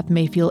sociopath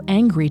may feel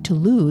angry to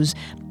lose,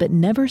 but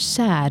never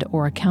sad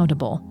or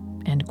accountable,"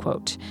 end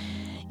quote.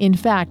 In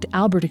fact,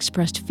 Albert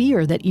expressed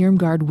fear that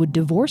Irmgard would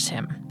divorce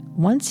him.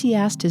 Once he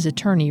asked his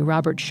attorney,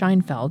 Robert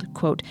Scheinfeld,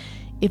 quote,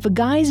 "If a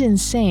guy's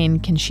insane,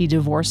 can she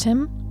divorce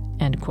him?"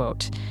 End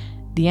quote.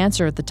 The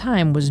answer at the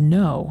time was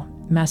no.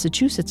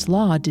 Massachusetts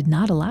law did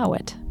not allow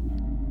it.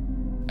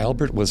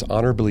 Albert was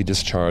honorably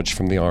discharged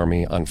from the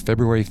Army on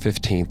February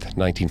 15,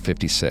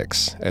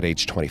 1956, at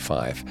age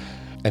 25,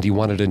 and he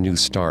wanted a new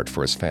start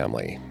for his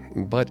family,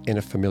 but in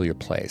a familiar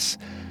place.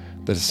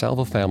 The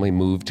DeSalvo family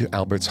moved to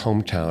Albert's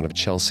hometown of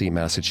Chelsea,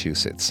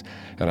 Massachusetts,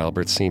 and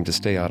Albert seemed to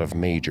stay out of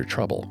major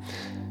trouble.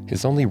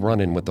 His only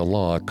run-in with the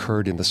law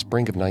occurred in the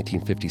spring of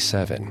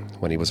 1957,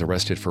 when he was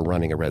arrested for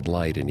running a red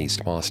light in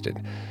East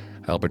Boston.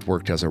 Albert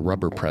worked as a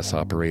rubber press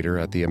operator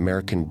at the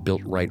American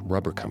Built-Right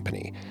Rubber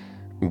Company,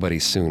 but he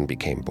soon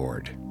became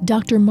bored.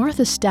 Dr.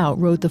 Martha Stout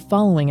wrote the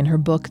following in her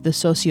book, The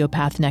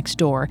Sociopath Next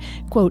Door,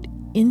 quote,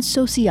 "In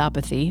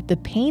sociopathy, the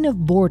pain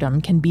of boredom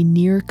can be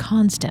near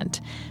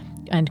constant.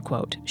 end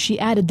quote. She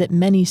added that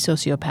many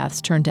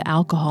sociopaths turn to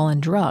alcohol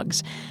and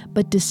drugs,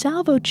 but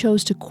DeSalvo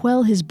chose to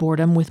quell his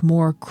boredom with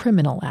more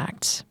criminal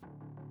acts.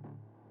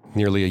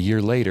 Nearly a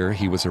year later,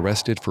 he was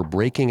arrested for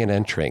breaking and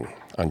entering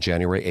on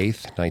January 8,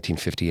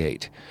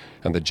 1958,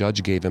 and the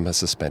judge gave him a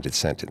suspended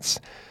sentence.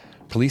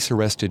 Police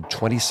arrested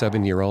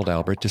 27-year-old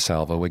Albert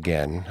DeSalvo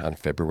again on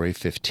February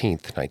 15,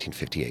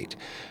 1958,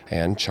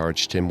 and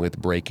charged him with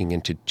breaking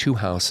into 2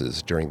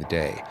 houses during the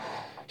day.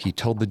 He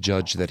told the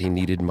judge that he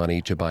needed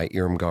money to buy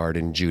Irmgard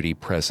and Judy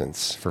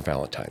presents for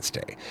Valentine's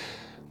Day.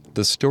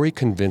 The story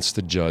convinced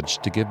the judge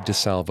to give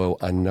DeSalvo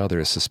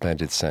another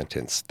suspended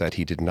sentence that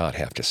he did not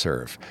have to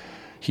serve.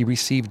 He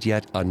received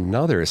yet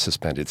another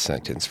suspended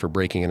sentence for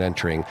breaking and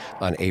entering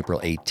on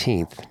April 18,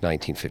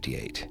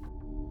 1958.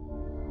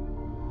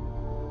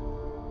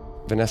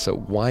 Vanessa,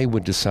 why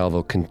would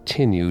DeSalvo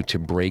continue to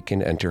break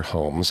and enter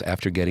homes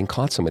after getting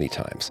caught so many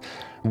times?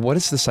 What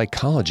is the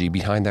psychology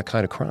behind that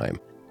kind of crime?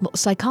 Well,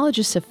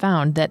 psychologists have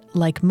found that,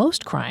 like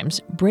most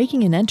crimes,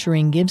 breaking and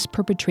entering gives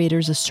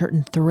perpetrators a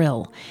certain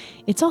thrill.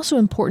 It's also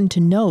important to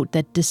note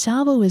that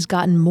DeSalvo has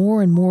gotten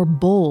more and more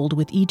bold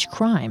with each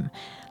crime.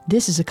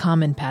 This is a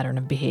common pattern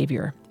of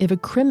behavior. If a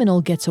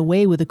criminal gets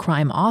away with a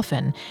crime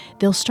often,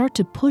 they'll start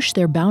to push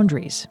their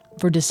boundaries.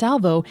 For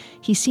DeSalvo,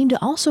 he seemed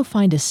to also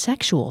find a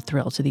sexual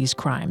thrill to these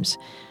crimes.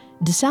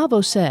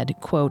 DeSalvo said,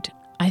 quote,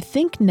 "I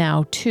think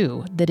now,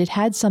 too, that it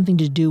had something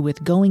to do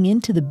with going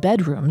into the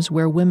bedrooms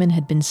where women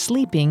had been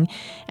sleeping,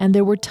 and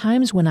there were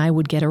times when I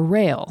would get a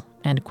rail,"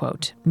 end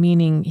quote,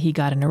 meaning he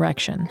got an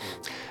erection.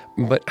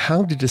 But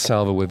how did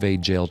DeSalvo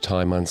evade jail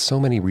time on so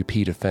many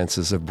repeat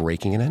offenses of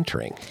breaking and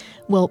entering?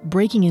 Well,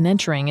 breaking and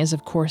entering is,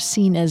 of course,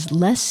 seen as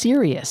less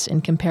serious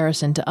in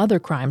comparison to other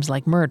crimes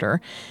like murder.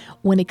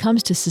 When it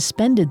comes to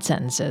suspended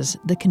sentences,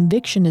 the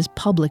conviction is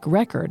public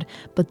record,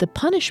 but the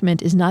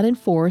punishment is not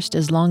enforced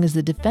as long as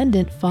the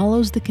defendant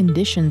follows the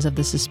conditions of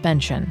the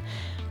suspension.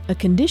 A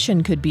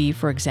condition could be,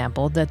 for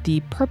example, that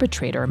the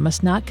perpetrator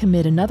must not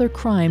commit another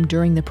crime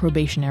during the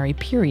probationary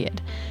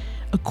period.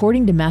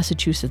 According to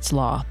Massachusetts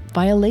law,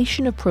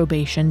 violation of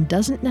probation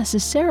doesn't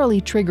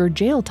necessarily trigger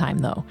jail time,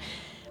 though.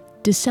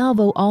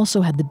 DeSalvo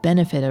also had the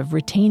benefit of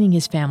retaining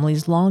his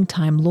family's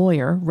longtime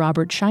lawyer,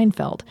 Robert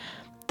Scheinfeld.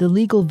 The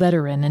legal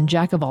veteran and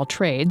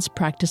jack-of-all-trades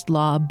practiced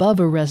law above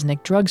a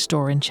Resnick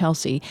drugstore in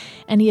Chelsea,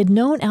 and he had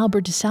known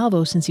Albert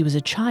DeSalvo since he was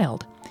a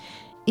child.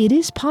 It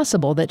is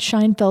possible that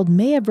Scheinfeld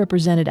may have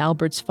represented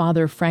Albert's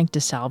father, Frank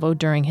DeSalvo,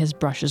 during his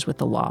brushes with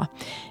the law.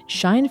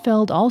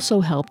 Scheinfeld also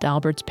helped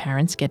Albert's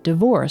parents get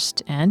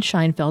divorced, and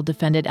Scheinfeld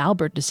defended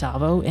Albert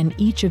DeSalvo in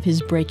each of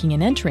his breaking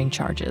and entering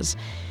charges.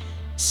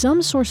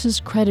 Some sources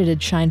credited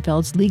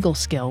Scheinfeld's legal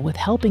skill with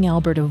helping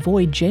Albert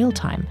avoid jail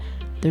time.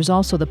 There's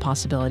also the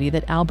possibility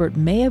that Albert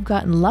may have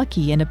gotten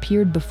lucky and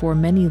appeared before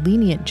many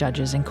lenient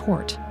judges in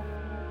court.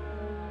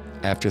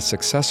 After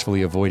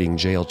successfully avoiding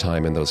jail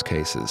time in those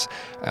cases,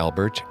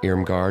 Albert,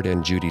 Irmgard,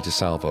 and Judy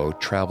DeSalvo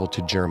traveled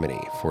to Germany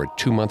for a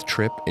 2-month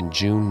trip in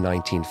June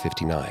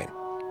 1959.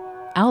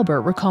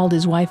 Albert recalled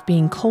his wife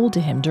being cold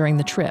to him during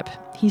the trip.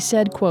 He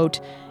said, quote,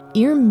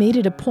 "Irm made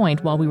it a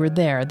point while we were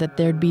there that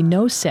there'd be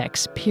no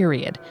sex,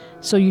 period.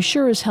 So you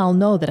sure as hell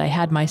know that I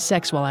had my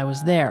sex while I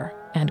was there,"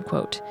 end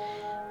quote.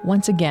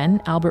 Once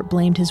again, Albert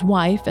blamed his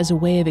wife as a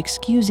way of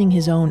excusing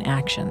his own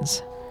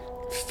actions.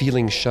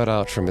 Feeling shut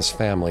out from his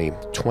family,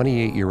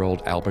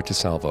 28-year-old Albert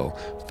DeSalvo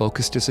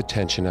focused his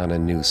attention on a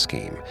new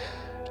scheme.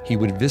 He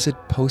would visit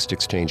post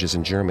exchanges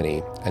in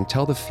Germany and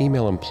tell the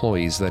female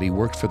employees that he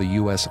worked for the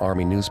U.S.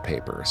 Army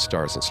newspaper,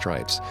 Stars and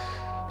Stripes.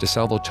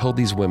 DeSalvo told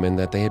these women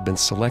that they had been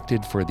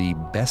selected for the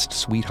Best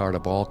Sweetheart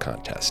of All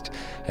contest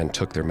and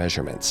took their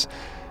measurements.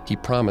 He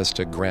promised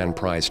a grand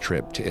prize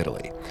trip to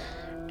Italy.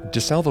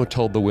 DeSalvo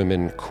told the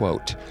women,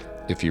 quote,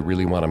 "If you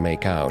really want to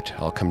make out,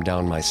 I'll come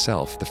down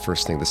myself the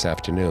first thing this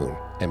afternoon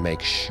and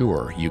make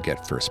sure you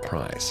get first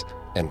prize,"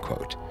 end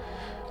quote.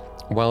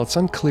 While it's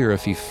unclear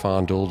if he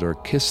fondled or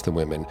kissed the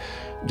women,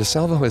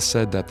 DeSalvo has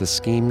said that the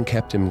scheme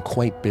kept him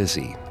quite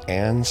busy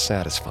and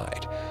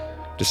satisfied.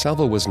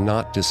 DeSalvo was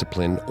not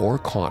disciplined or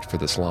caught for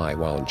this lie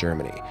while in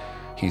Germany.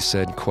 He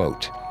said,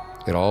 quote,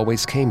 "It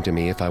always came to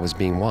me if I was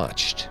being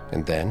watched,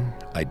 and then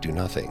I'd do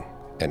nothing,"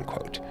 end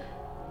quote.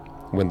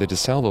 When the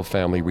DeSalvo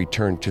family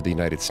returned to the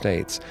United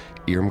States,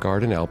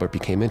 Irmgard and Albert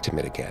became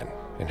intimate again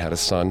and had a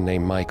son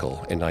named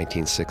Michael in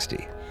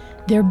 1960.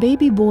 Their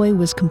baby boy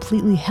was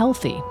completely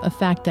healthy, a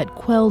fact that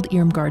quelled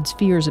Irmgard's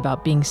fears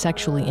about being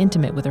sexually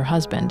intimate with her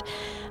husband.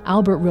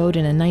 Albert wrote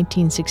in a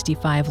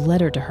 1965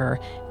 letter to her,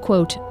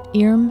 quote,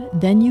 "Irm,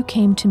 then you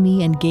came to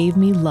me and gave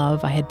me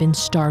love I had been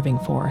starving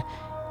for.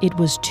 It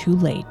was too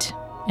late,"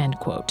 end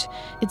quote.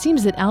 It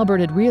seems that Albert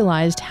had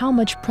realized how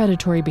much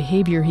predatory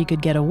behavior he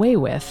could get away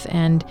with,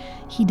 and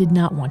he did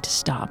not want to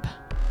stop.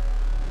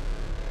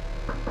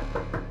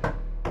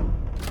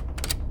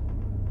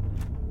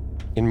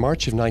 In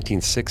March of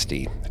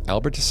 1960,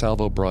 Albert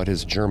DeSalvo brought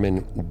his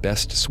German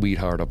Best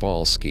Sweetheart of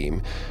All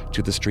scheme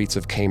to the streets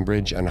of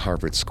Cambridge and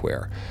Harvard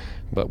Square,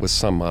 but with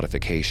some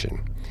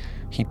modification.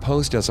 He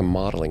posed as a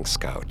modeling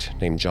scout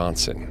named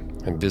Johnson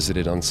and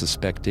visited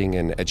unsuspecting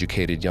and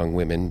educated young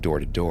women door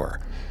to door.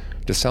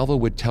 DeSalvo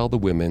would tell the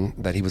women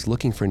that he was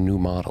looking for new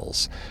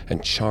models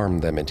and charm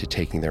them into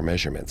taking their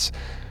measurements.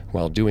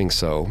 While doing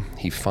so,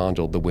 he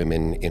fondled the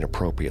women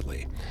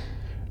inappropriately.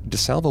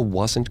 DeSalvo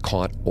wasn't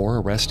caught or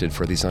arrested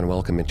for these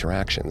unwelcome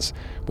interactions,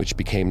 which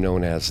became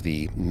known as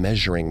the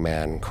measuring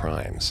man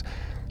crimes.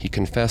 He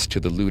confessed to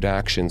the lewd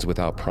actions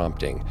without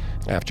prompting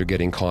after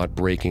getting caught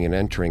breaking and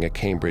entering a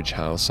Cambridge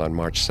house on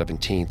March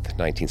 17,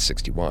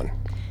 1961.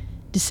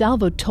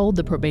 DeSalvo told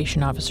the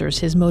probation officers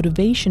his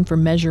motivation for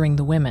measuring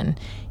the women.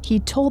 He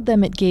told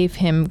them it gave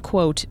him,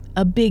 quote,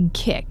 a big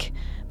kick.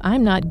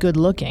 I'm not good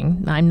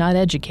looking, I'm not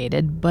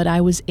educated, but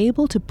I was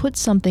able to put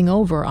something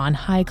over on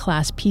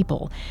high-class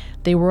people.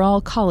 They were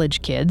all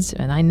college kids,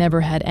 and I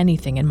never had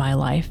anything in my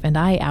life, and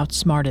I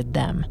outsmarted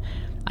them.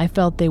 I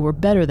felt they were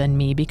better than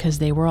me because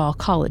they were all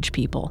college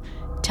people.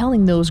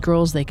 Telling those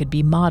girls they could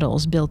be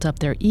models built up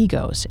their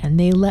egos, and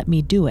they let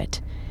me do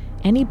it.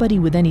 Anybody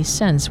with any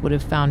sense would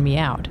have found me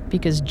out,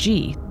 because,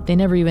 gee, they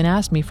never even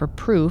asked me for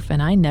proof,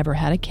 and I never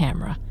had a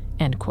camera,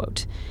 end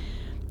quote.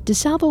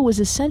 DeSalvo was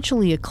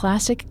essentially a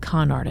classic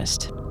con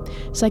artist.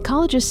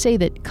 Psychologists say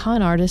that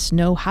con artists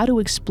know how to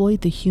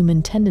exploit the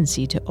human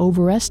tendency to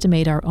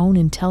overestimate our own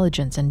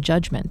intelligence and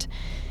judgment.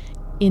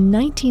 In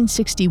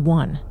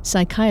 1961,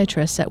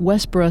 psychiatrists at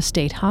Westboro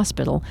State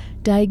Hospital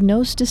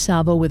diagnosed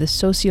DeSalvo with a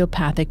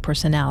sociopathic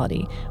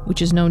personality,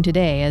 which is known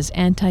today as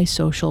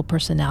antisocial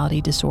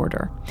personality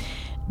disorder.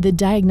 The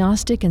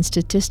Diagnostic and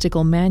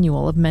Statistical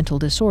Manual of Mental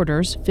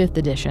Disorders, 5th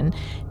edition,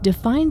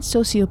 defines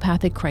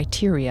sociopathic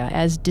criteria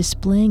as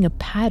displaying a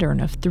pattern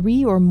of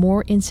 3 or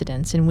more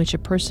incidents in which a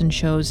person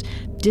shows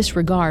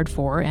disregard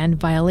for and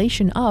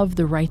violation of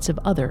the rights of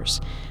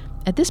others.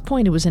 At this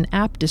point, it was an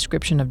apt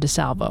description of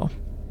DeSalvo.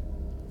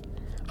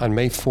 On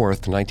May 4,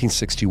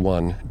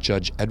 1961,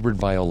 Judge Edward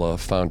Viola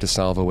found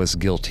DeSalvo as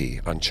guilty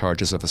on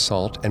charges of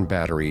assault and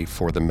battery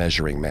for the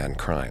measuring man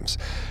crimes,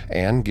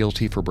 and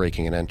guilty for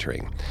breaking and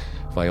entering.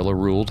 Viola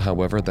ruled,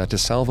 however, that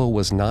DeSalvo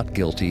was not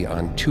guilty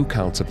on 2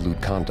 counts of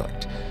lewd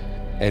conduct.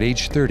 At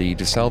age 30,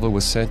 DeSalvo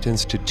was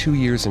sentenced to 2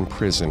 years in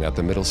prison at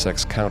the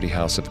Middlesex County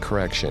House of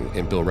Correction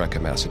in Billerica,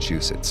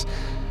 Massachusetts.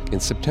 In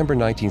September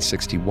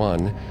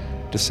 1961,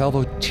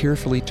 DeSalvo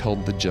tearfully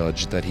told the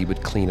judge that he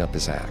would clean up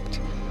his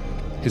act.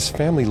 His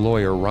family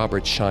lawyer,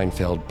 Robert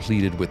Scheinfeld,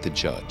 pleaded with the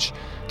judge.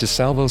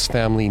 DeSalvo's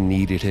family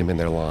needed him in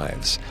their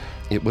lives.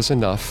 It was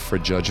enough for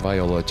Judge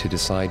Viola to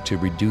decide to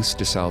reduce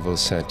DeSalvo's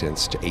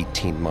sentence to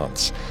 18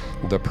 months.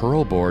 The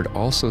parole board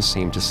also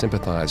seemed to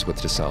sympathize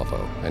with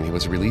DeSalvo, and he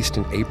was released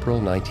in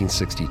April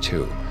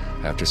 1962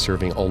 after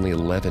serving only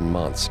 11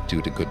 months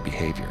due to good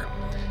behavior.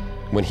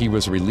 When he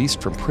was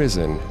released from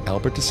prison,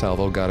 Albert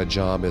DeSalvo got a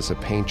job as a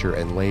painter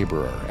and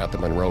laborer at the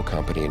Monroe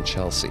Company in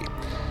Chelsea.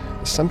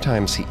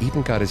 Sometimes he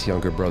even got his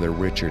younger brother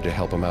Richard to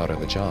help him out on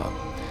the job.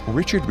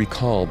 Richard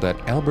recalled that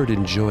Albert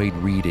enjoyed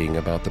reading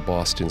about the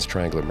Boston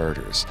Strangler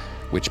murders,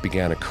 which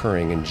began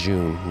occurring in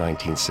June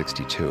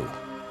 1962.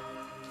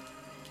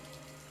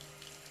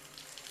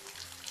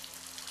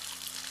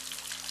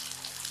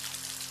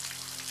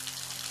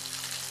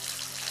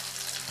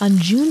 On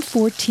June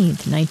 14,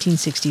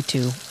 1962,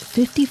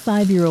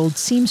 55-year-old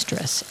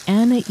seamstress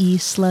Anna E.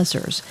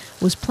 Slessers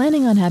was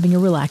planning on having a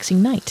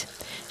relaxing night.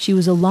 She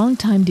was a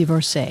longtime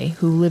divorcee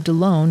who lived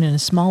alone in a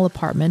small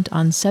apartment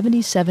on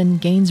 77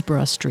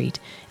 Gainsborough Street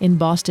in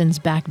Boston's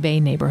Back Bay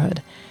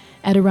neighborhood.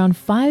 At around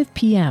 5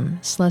 p.m.,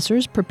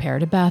 Slessers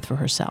prepared a bath for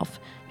herself.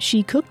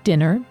 She cooked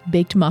dinner,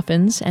 baked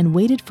muffins, and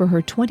waited for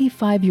her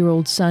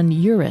 25-year-old son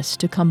Eurus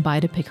to come by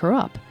to pick her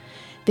up.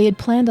 They had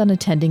planned on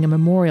attending a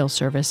memorial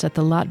service at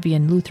the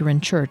Latvian Lutheran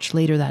Church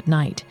later that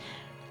night.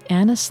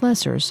 Anna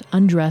Slessers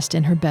undressed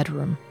in her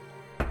bedroom.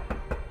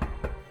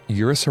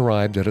 Eurus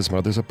arrived at his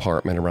mother's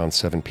apartment around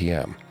 7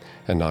 p.m.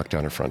 and knocked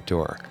on her front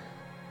door.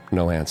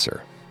 No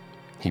answer.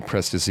 He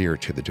pressed his ear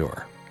to the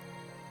door.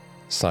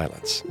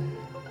 Silence.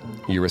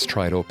 Eurus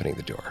tried opening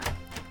the door.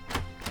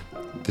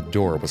 The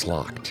door was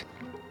locked.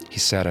 He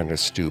sat on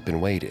his stoop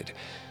and waited.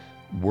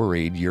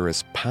 Worried,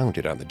 Eurus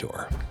pounded on the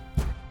door.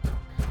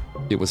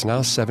 It was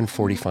now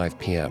 7:45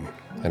 p.m.,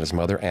 and his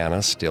mother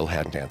Anna still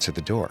hadn't answered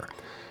the door.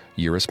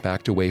 Eurus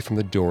backed away from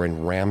the door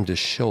and rammed his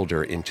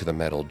shoulder into the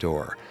metal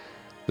door.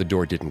 The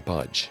door didn't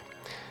budge.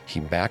 He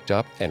backed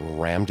up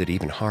and rammed it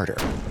even harder.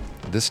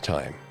 This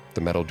time,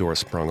 the metal door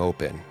sprung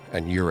open,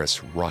 and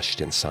Eurus rushed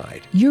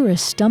inside.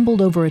 Eurus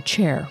stumbled over a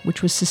chair,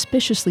 which was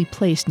suspiciously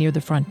placed near the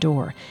front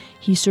door.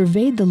 He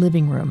surveyed the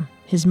living room.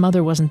 His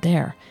mother wasn't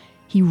there.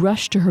 He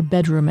rushed to her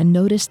bedroom and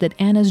noticed that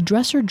Anna's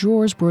dresser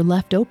drawers were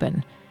left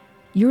open.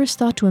 Eurus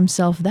thought to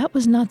himself that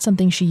was not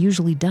something she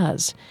usually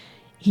does.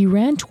 He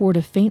ran toward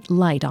a faint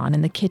light on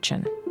in the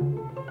kitchen.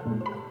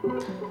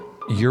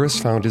 Eurus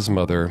found his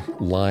mother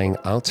lying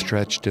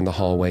outstretched in the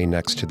hallway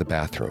next to the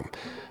bathroom,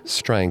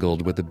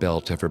 strangled with the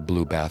belt of her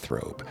blue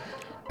bathrobe.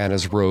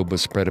 Anna's robe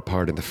was spread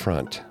apart in the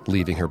front,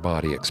 leaving her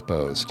body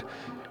exposed.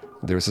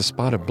 There was a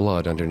spot of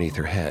blood underneath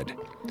her head.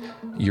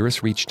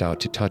 Eurus reached out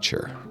to touch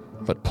her,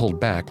 but pulled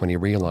back when he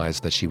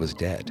realized that she was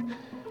dead.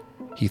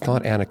 He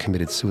thought Anna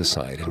committed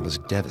suicide and was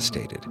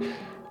devastated.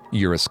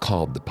 Uris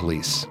called the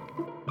police.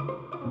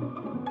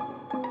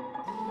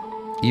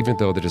 Even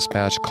though the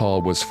dispatch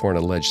call was for an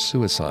alleged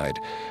suicide,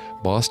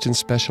 Boston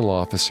Special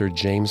Officer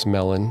James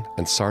Mellon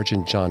and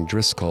Sergeant John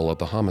Driscoll of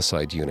the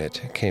homicide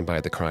unit came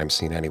by the crime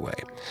scene anyway.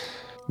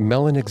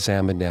 Mellon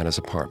examined Anna's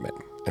apartment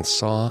and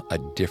saw a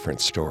different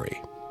story.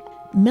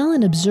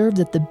 Mellon observed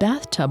that the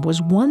bathtub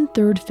was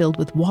 1/3 filled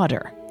with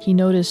water. He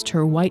noticed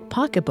her white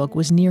pocketbook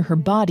was near her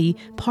body,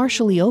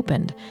 partially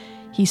opened.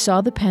 He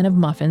saw the pan of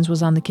muffins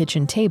was on the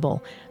kitchen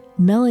table.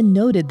 Mellon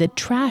noted that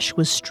trash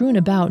was strewn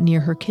about near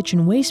her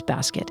kitchen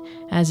wastebasket,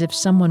 as if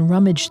someone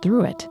rummaged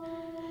through it.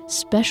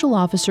 Special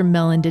Officer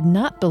Mellon did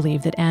not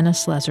believe that Anna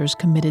Slessers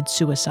committed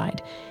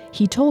suicide.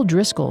 He told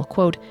Driscoll,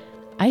 quote,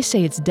 "I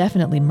say it's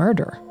definitely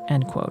murder,"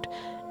 end quote.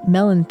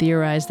 Mellon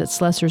theorized that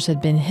Slessers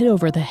had been hit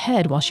over the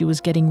head while she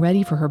was getting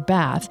ready for her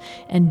bath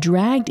and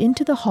dragged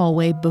into the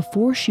hallway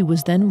before she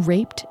was then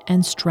raped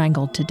and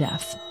strangled to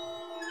death.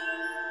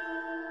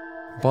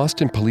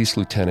 Boston Police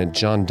Lieutenant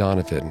John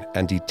Donovan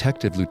and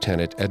Detective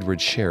Lieutenant Edward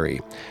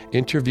Sherry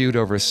interviewed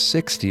over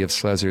 60 of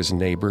Slessers'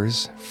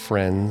 neighbors,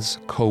 friends,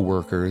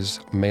 co-workers,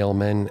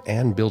 mailmen,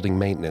 and building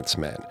maintenance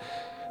men.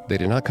 They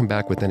did not come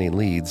back with any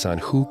leads on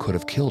who could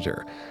have killed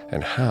her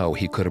and how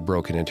he could have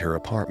broken into her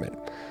apartment.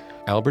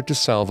 Albert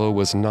DeSalvo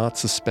was not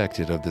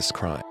suspected of this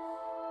crime.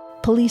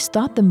 Police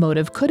thought the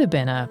motive could have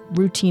been a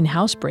routine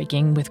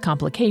housebreaking with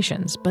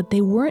complications, but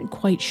they weren't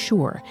quite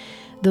sure.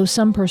 Though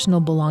some personal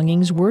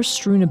belongings were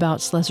strewn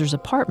about Slessers'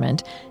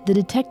 apartment, the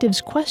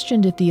detectives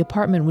questioned if the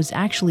apartment was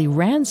actually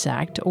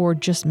ransacked or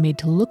just made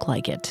to look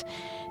like it.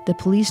 The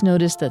police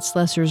noticed that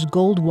Slessers'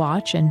 gold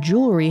watch and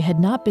jewelry had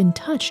not been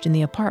touched in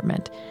the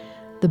apartment.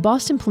 The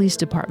Boston Police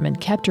Department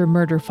kept her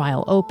murder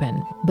file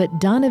open, but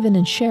Donovan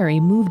and Sherry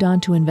moved on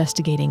to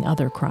investigating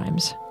other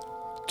crimes.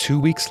 2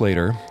 weeks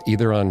later,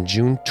 either on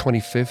June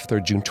 25th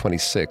or June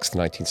 26th,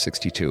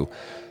 1962,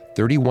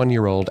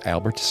 31-year-old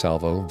Albert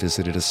DeSalvo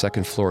visited a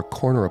second-floor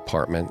corner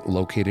apartment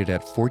located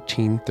at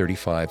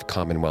 1435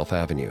 Commonwealth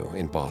Avenue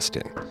in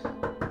Boston.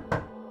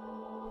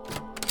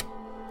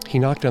 He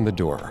knocked on the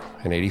door.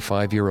 An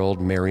 85-year-old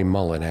Mary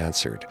Mullen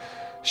answered.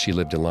 She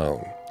lived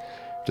alone.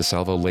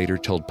 DeSalvo later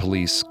told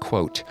police,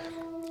 quote,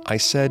 "I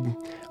said,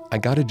 I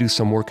got to do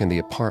some work in the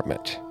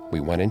apartment. We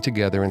went in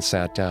together and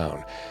sat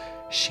down.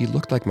 She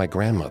looked like my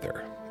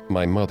grandmother,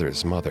 my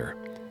mother's mother."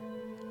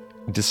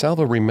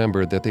 DeSalvo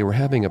remembered that they were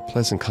having a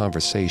pleasant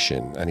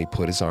conversation, and he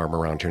put his arm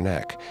around her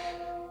neck.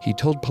 He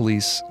told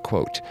police,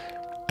 quote,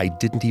 "I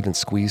didn't even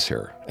squeeze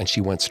her, and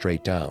she went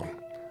straight down.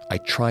 I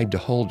tried to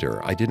hold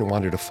her. I didn't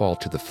want her to fall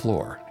to the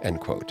floor," end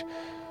quote.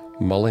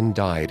 Mullen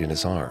died in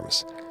his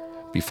arms.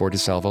 Before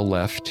DeSalvo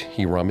left,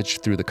 he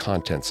rummaged through the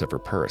contents of her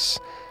purse.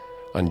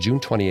 On June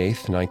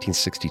 28,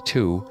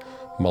 1962,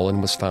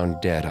 Mullen was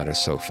found dead on her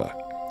sofa.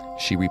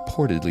 She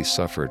reportedly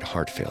suffered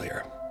heart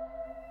failure.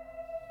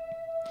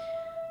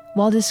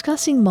 While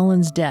discussing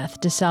Mullen's death,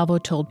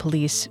 DeSalvo told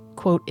police,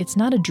 quote, "It's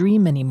not a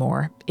dream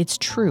anymore. It's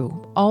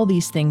true. All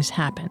these things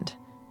happened,"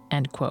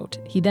 end quote.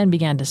 He then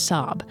began to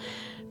sob.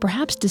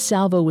 Perhaps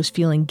DeSalvo was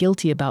feeling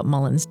guilty about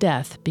Mullen's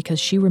death because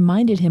she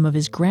reminded him of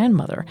his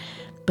grandmother,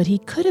 but he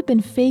could have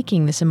been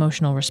faking this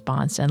emotional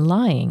response and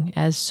lying,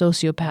 as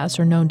sociopaths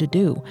are known to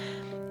do.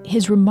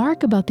 His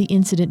remark about the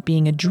incident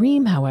being a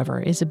dream, however,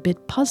 is a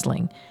bit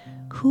puzzling.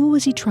 Who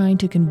was he trying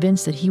to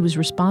convince that he was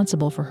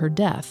responsible for her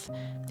death?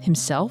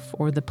 Himself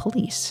or the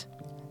police?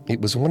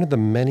 It was one of the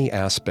many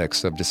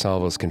aspects of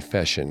DeSalvo's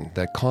confession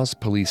that caused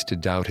police to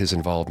doubt his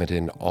involvement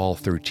in all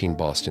 13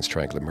 Boston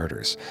Strangler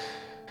murders.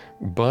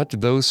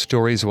 But those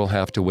stories will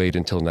have to wait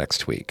until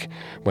next week,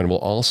 when we'll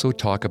also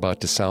talk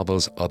about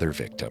DeSalvo's other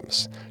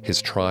victims,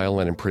 his trial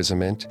and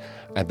imprisonment,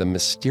 and the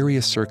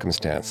mysterious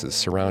circumstances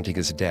surrounding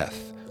his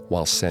death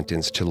while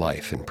sentenced to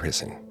life in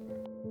prison.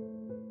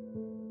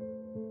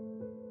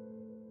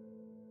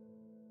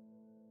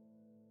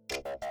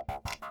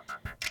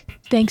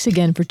 Thanks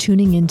again for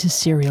tuning in to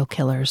Serial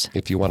Killers.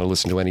 If you want to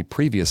listen to any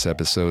previous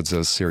episodes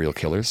of Serial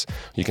Killers,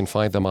 you can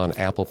find them on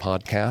Apple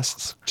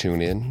Podcasts,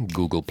 TuneIn,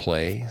 Google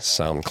Play,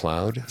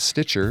 SoundCloud,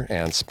 Stitcher,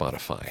 and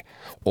Spotify,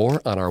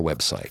 or on our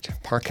website,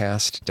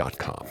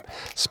 parcast.com,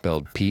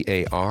 spelled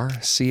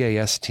Parcast.com.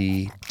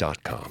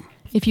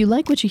 If you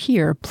like what you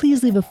hear,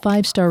 please leave a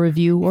 5-star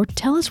review or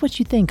tell us what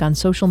you think on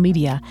social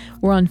media.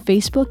 We're on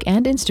Facebook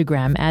and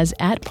Instagram as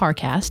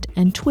 @Parcast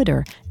and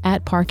Twitter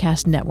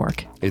 @Parcast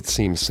Network. It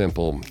seems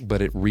simple, but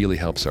it really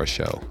helps our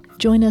show.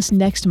 Join us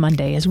next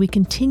Monday as we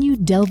continue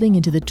delving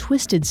into the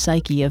twisted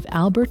psyche of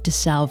Albert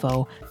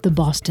DeSalvo, the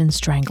Boston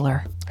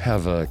Strangler.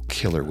 Have a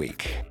killer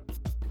week.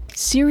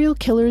 Serial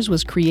Killers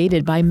was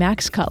created by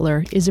Max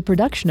Cutler, is a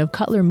production of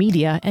Cutler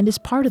Media, and is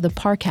part of the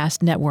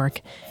Parcast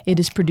Network. It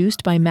is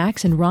produced by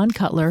Max and Ron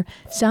Cutler,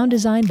 sound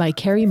design by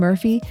Carrie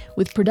Murphy,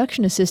 with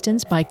production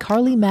assistance by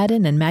Carly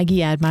Madden and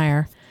Maggie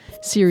Admire.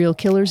 Serial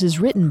Killers is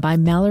written by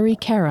Mallory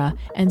Cara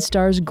and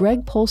stars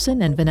Greg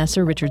Polson and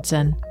Vanessa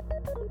Richardson.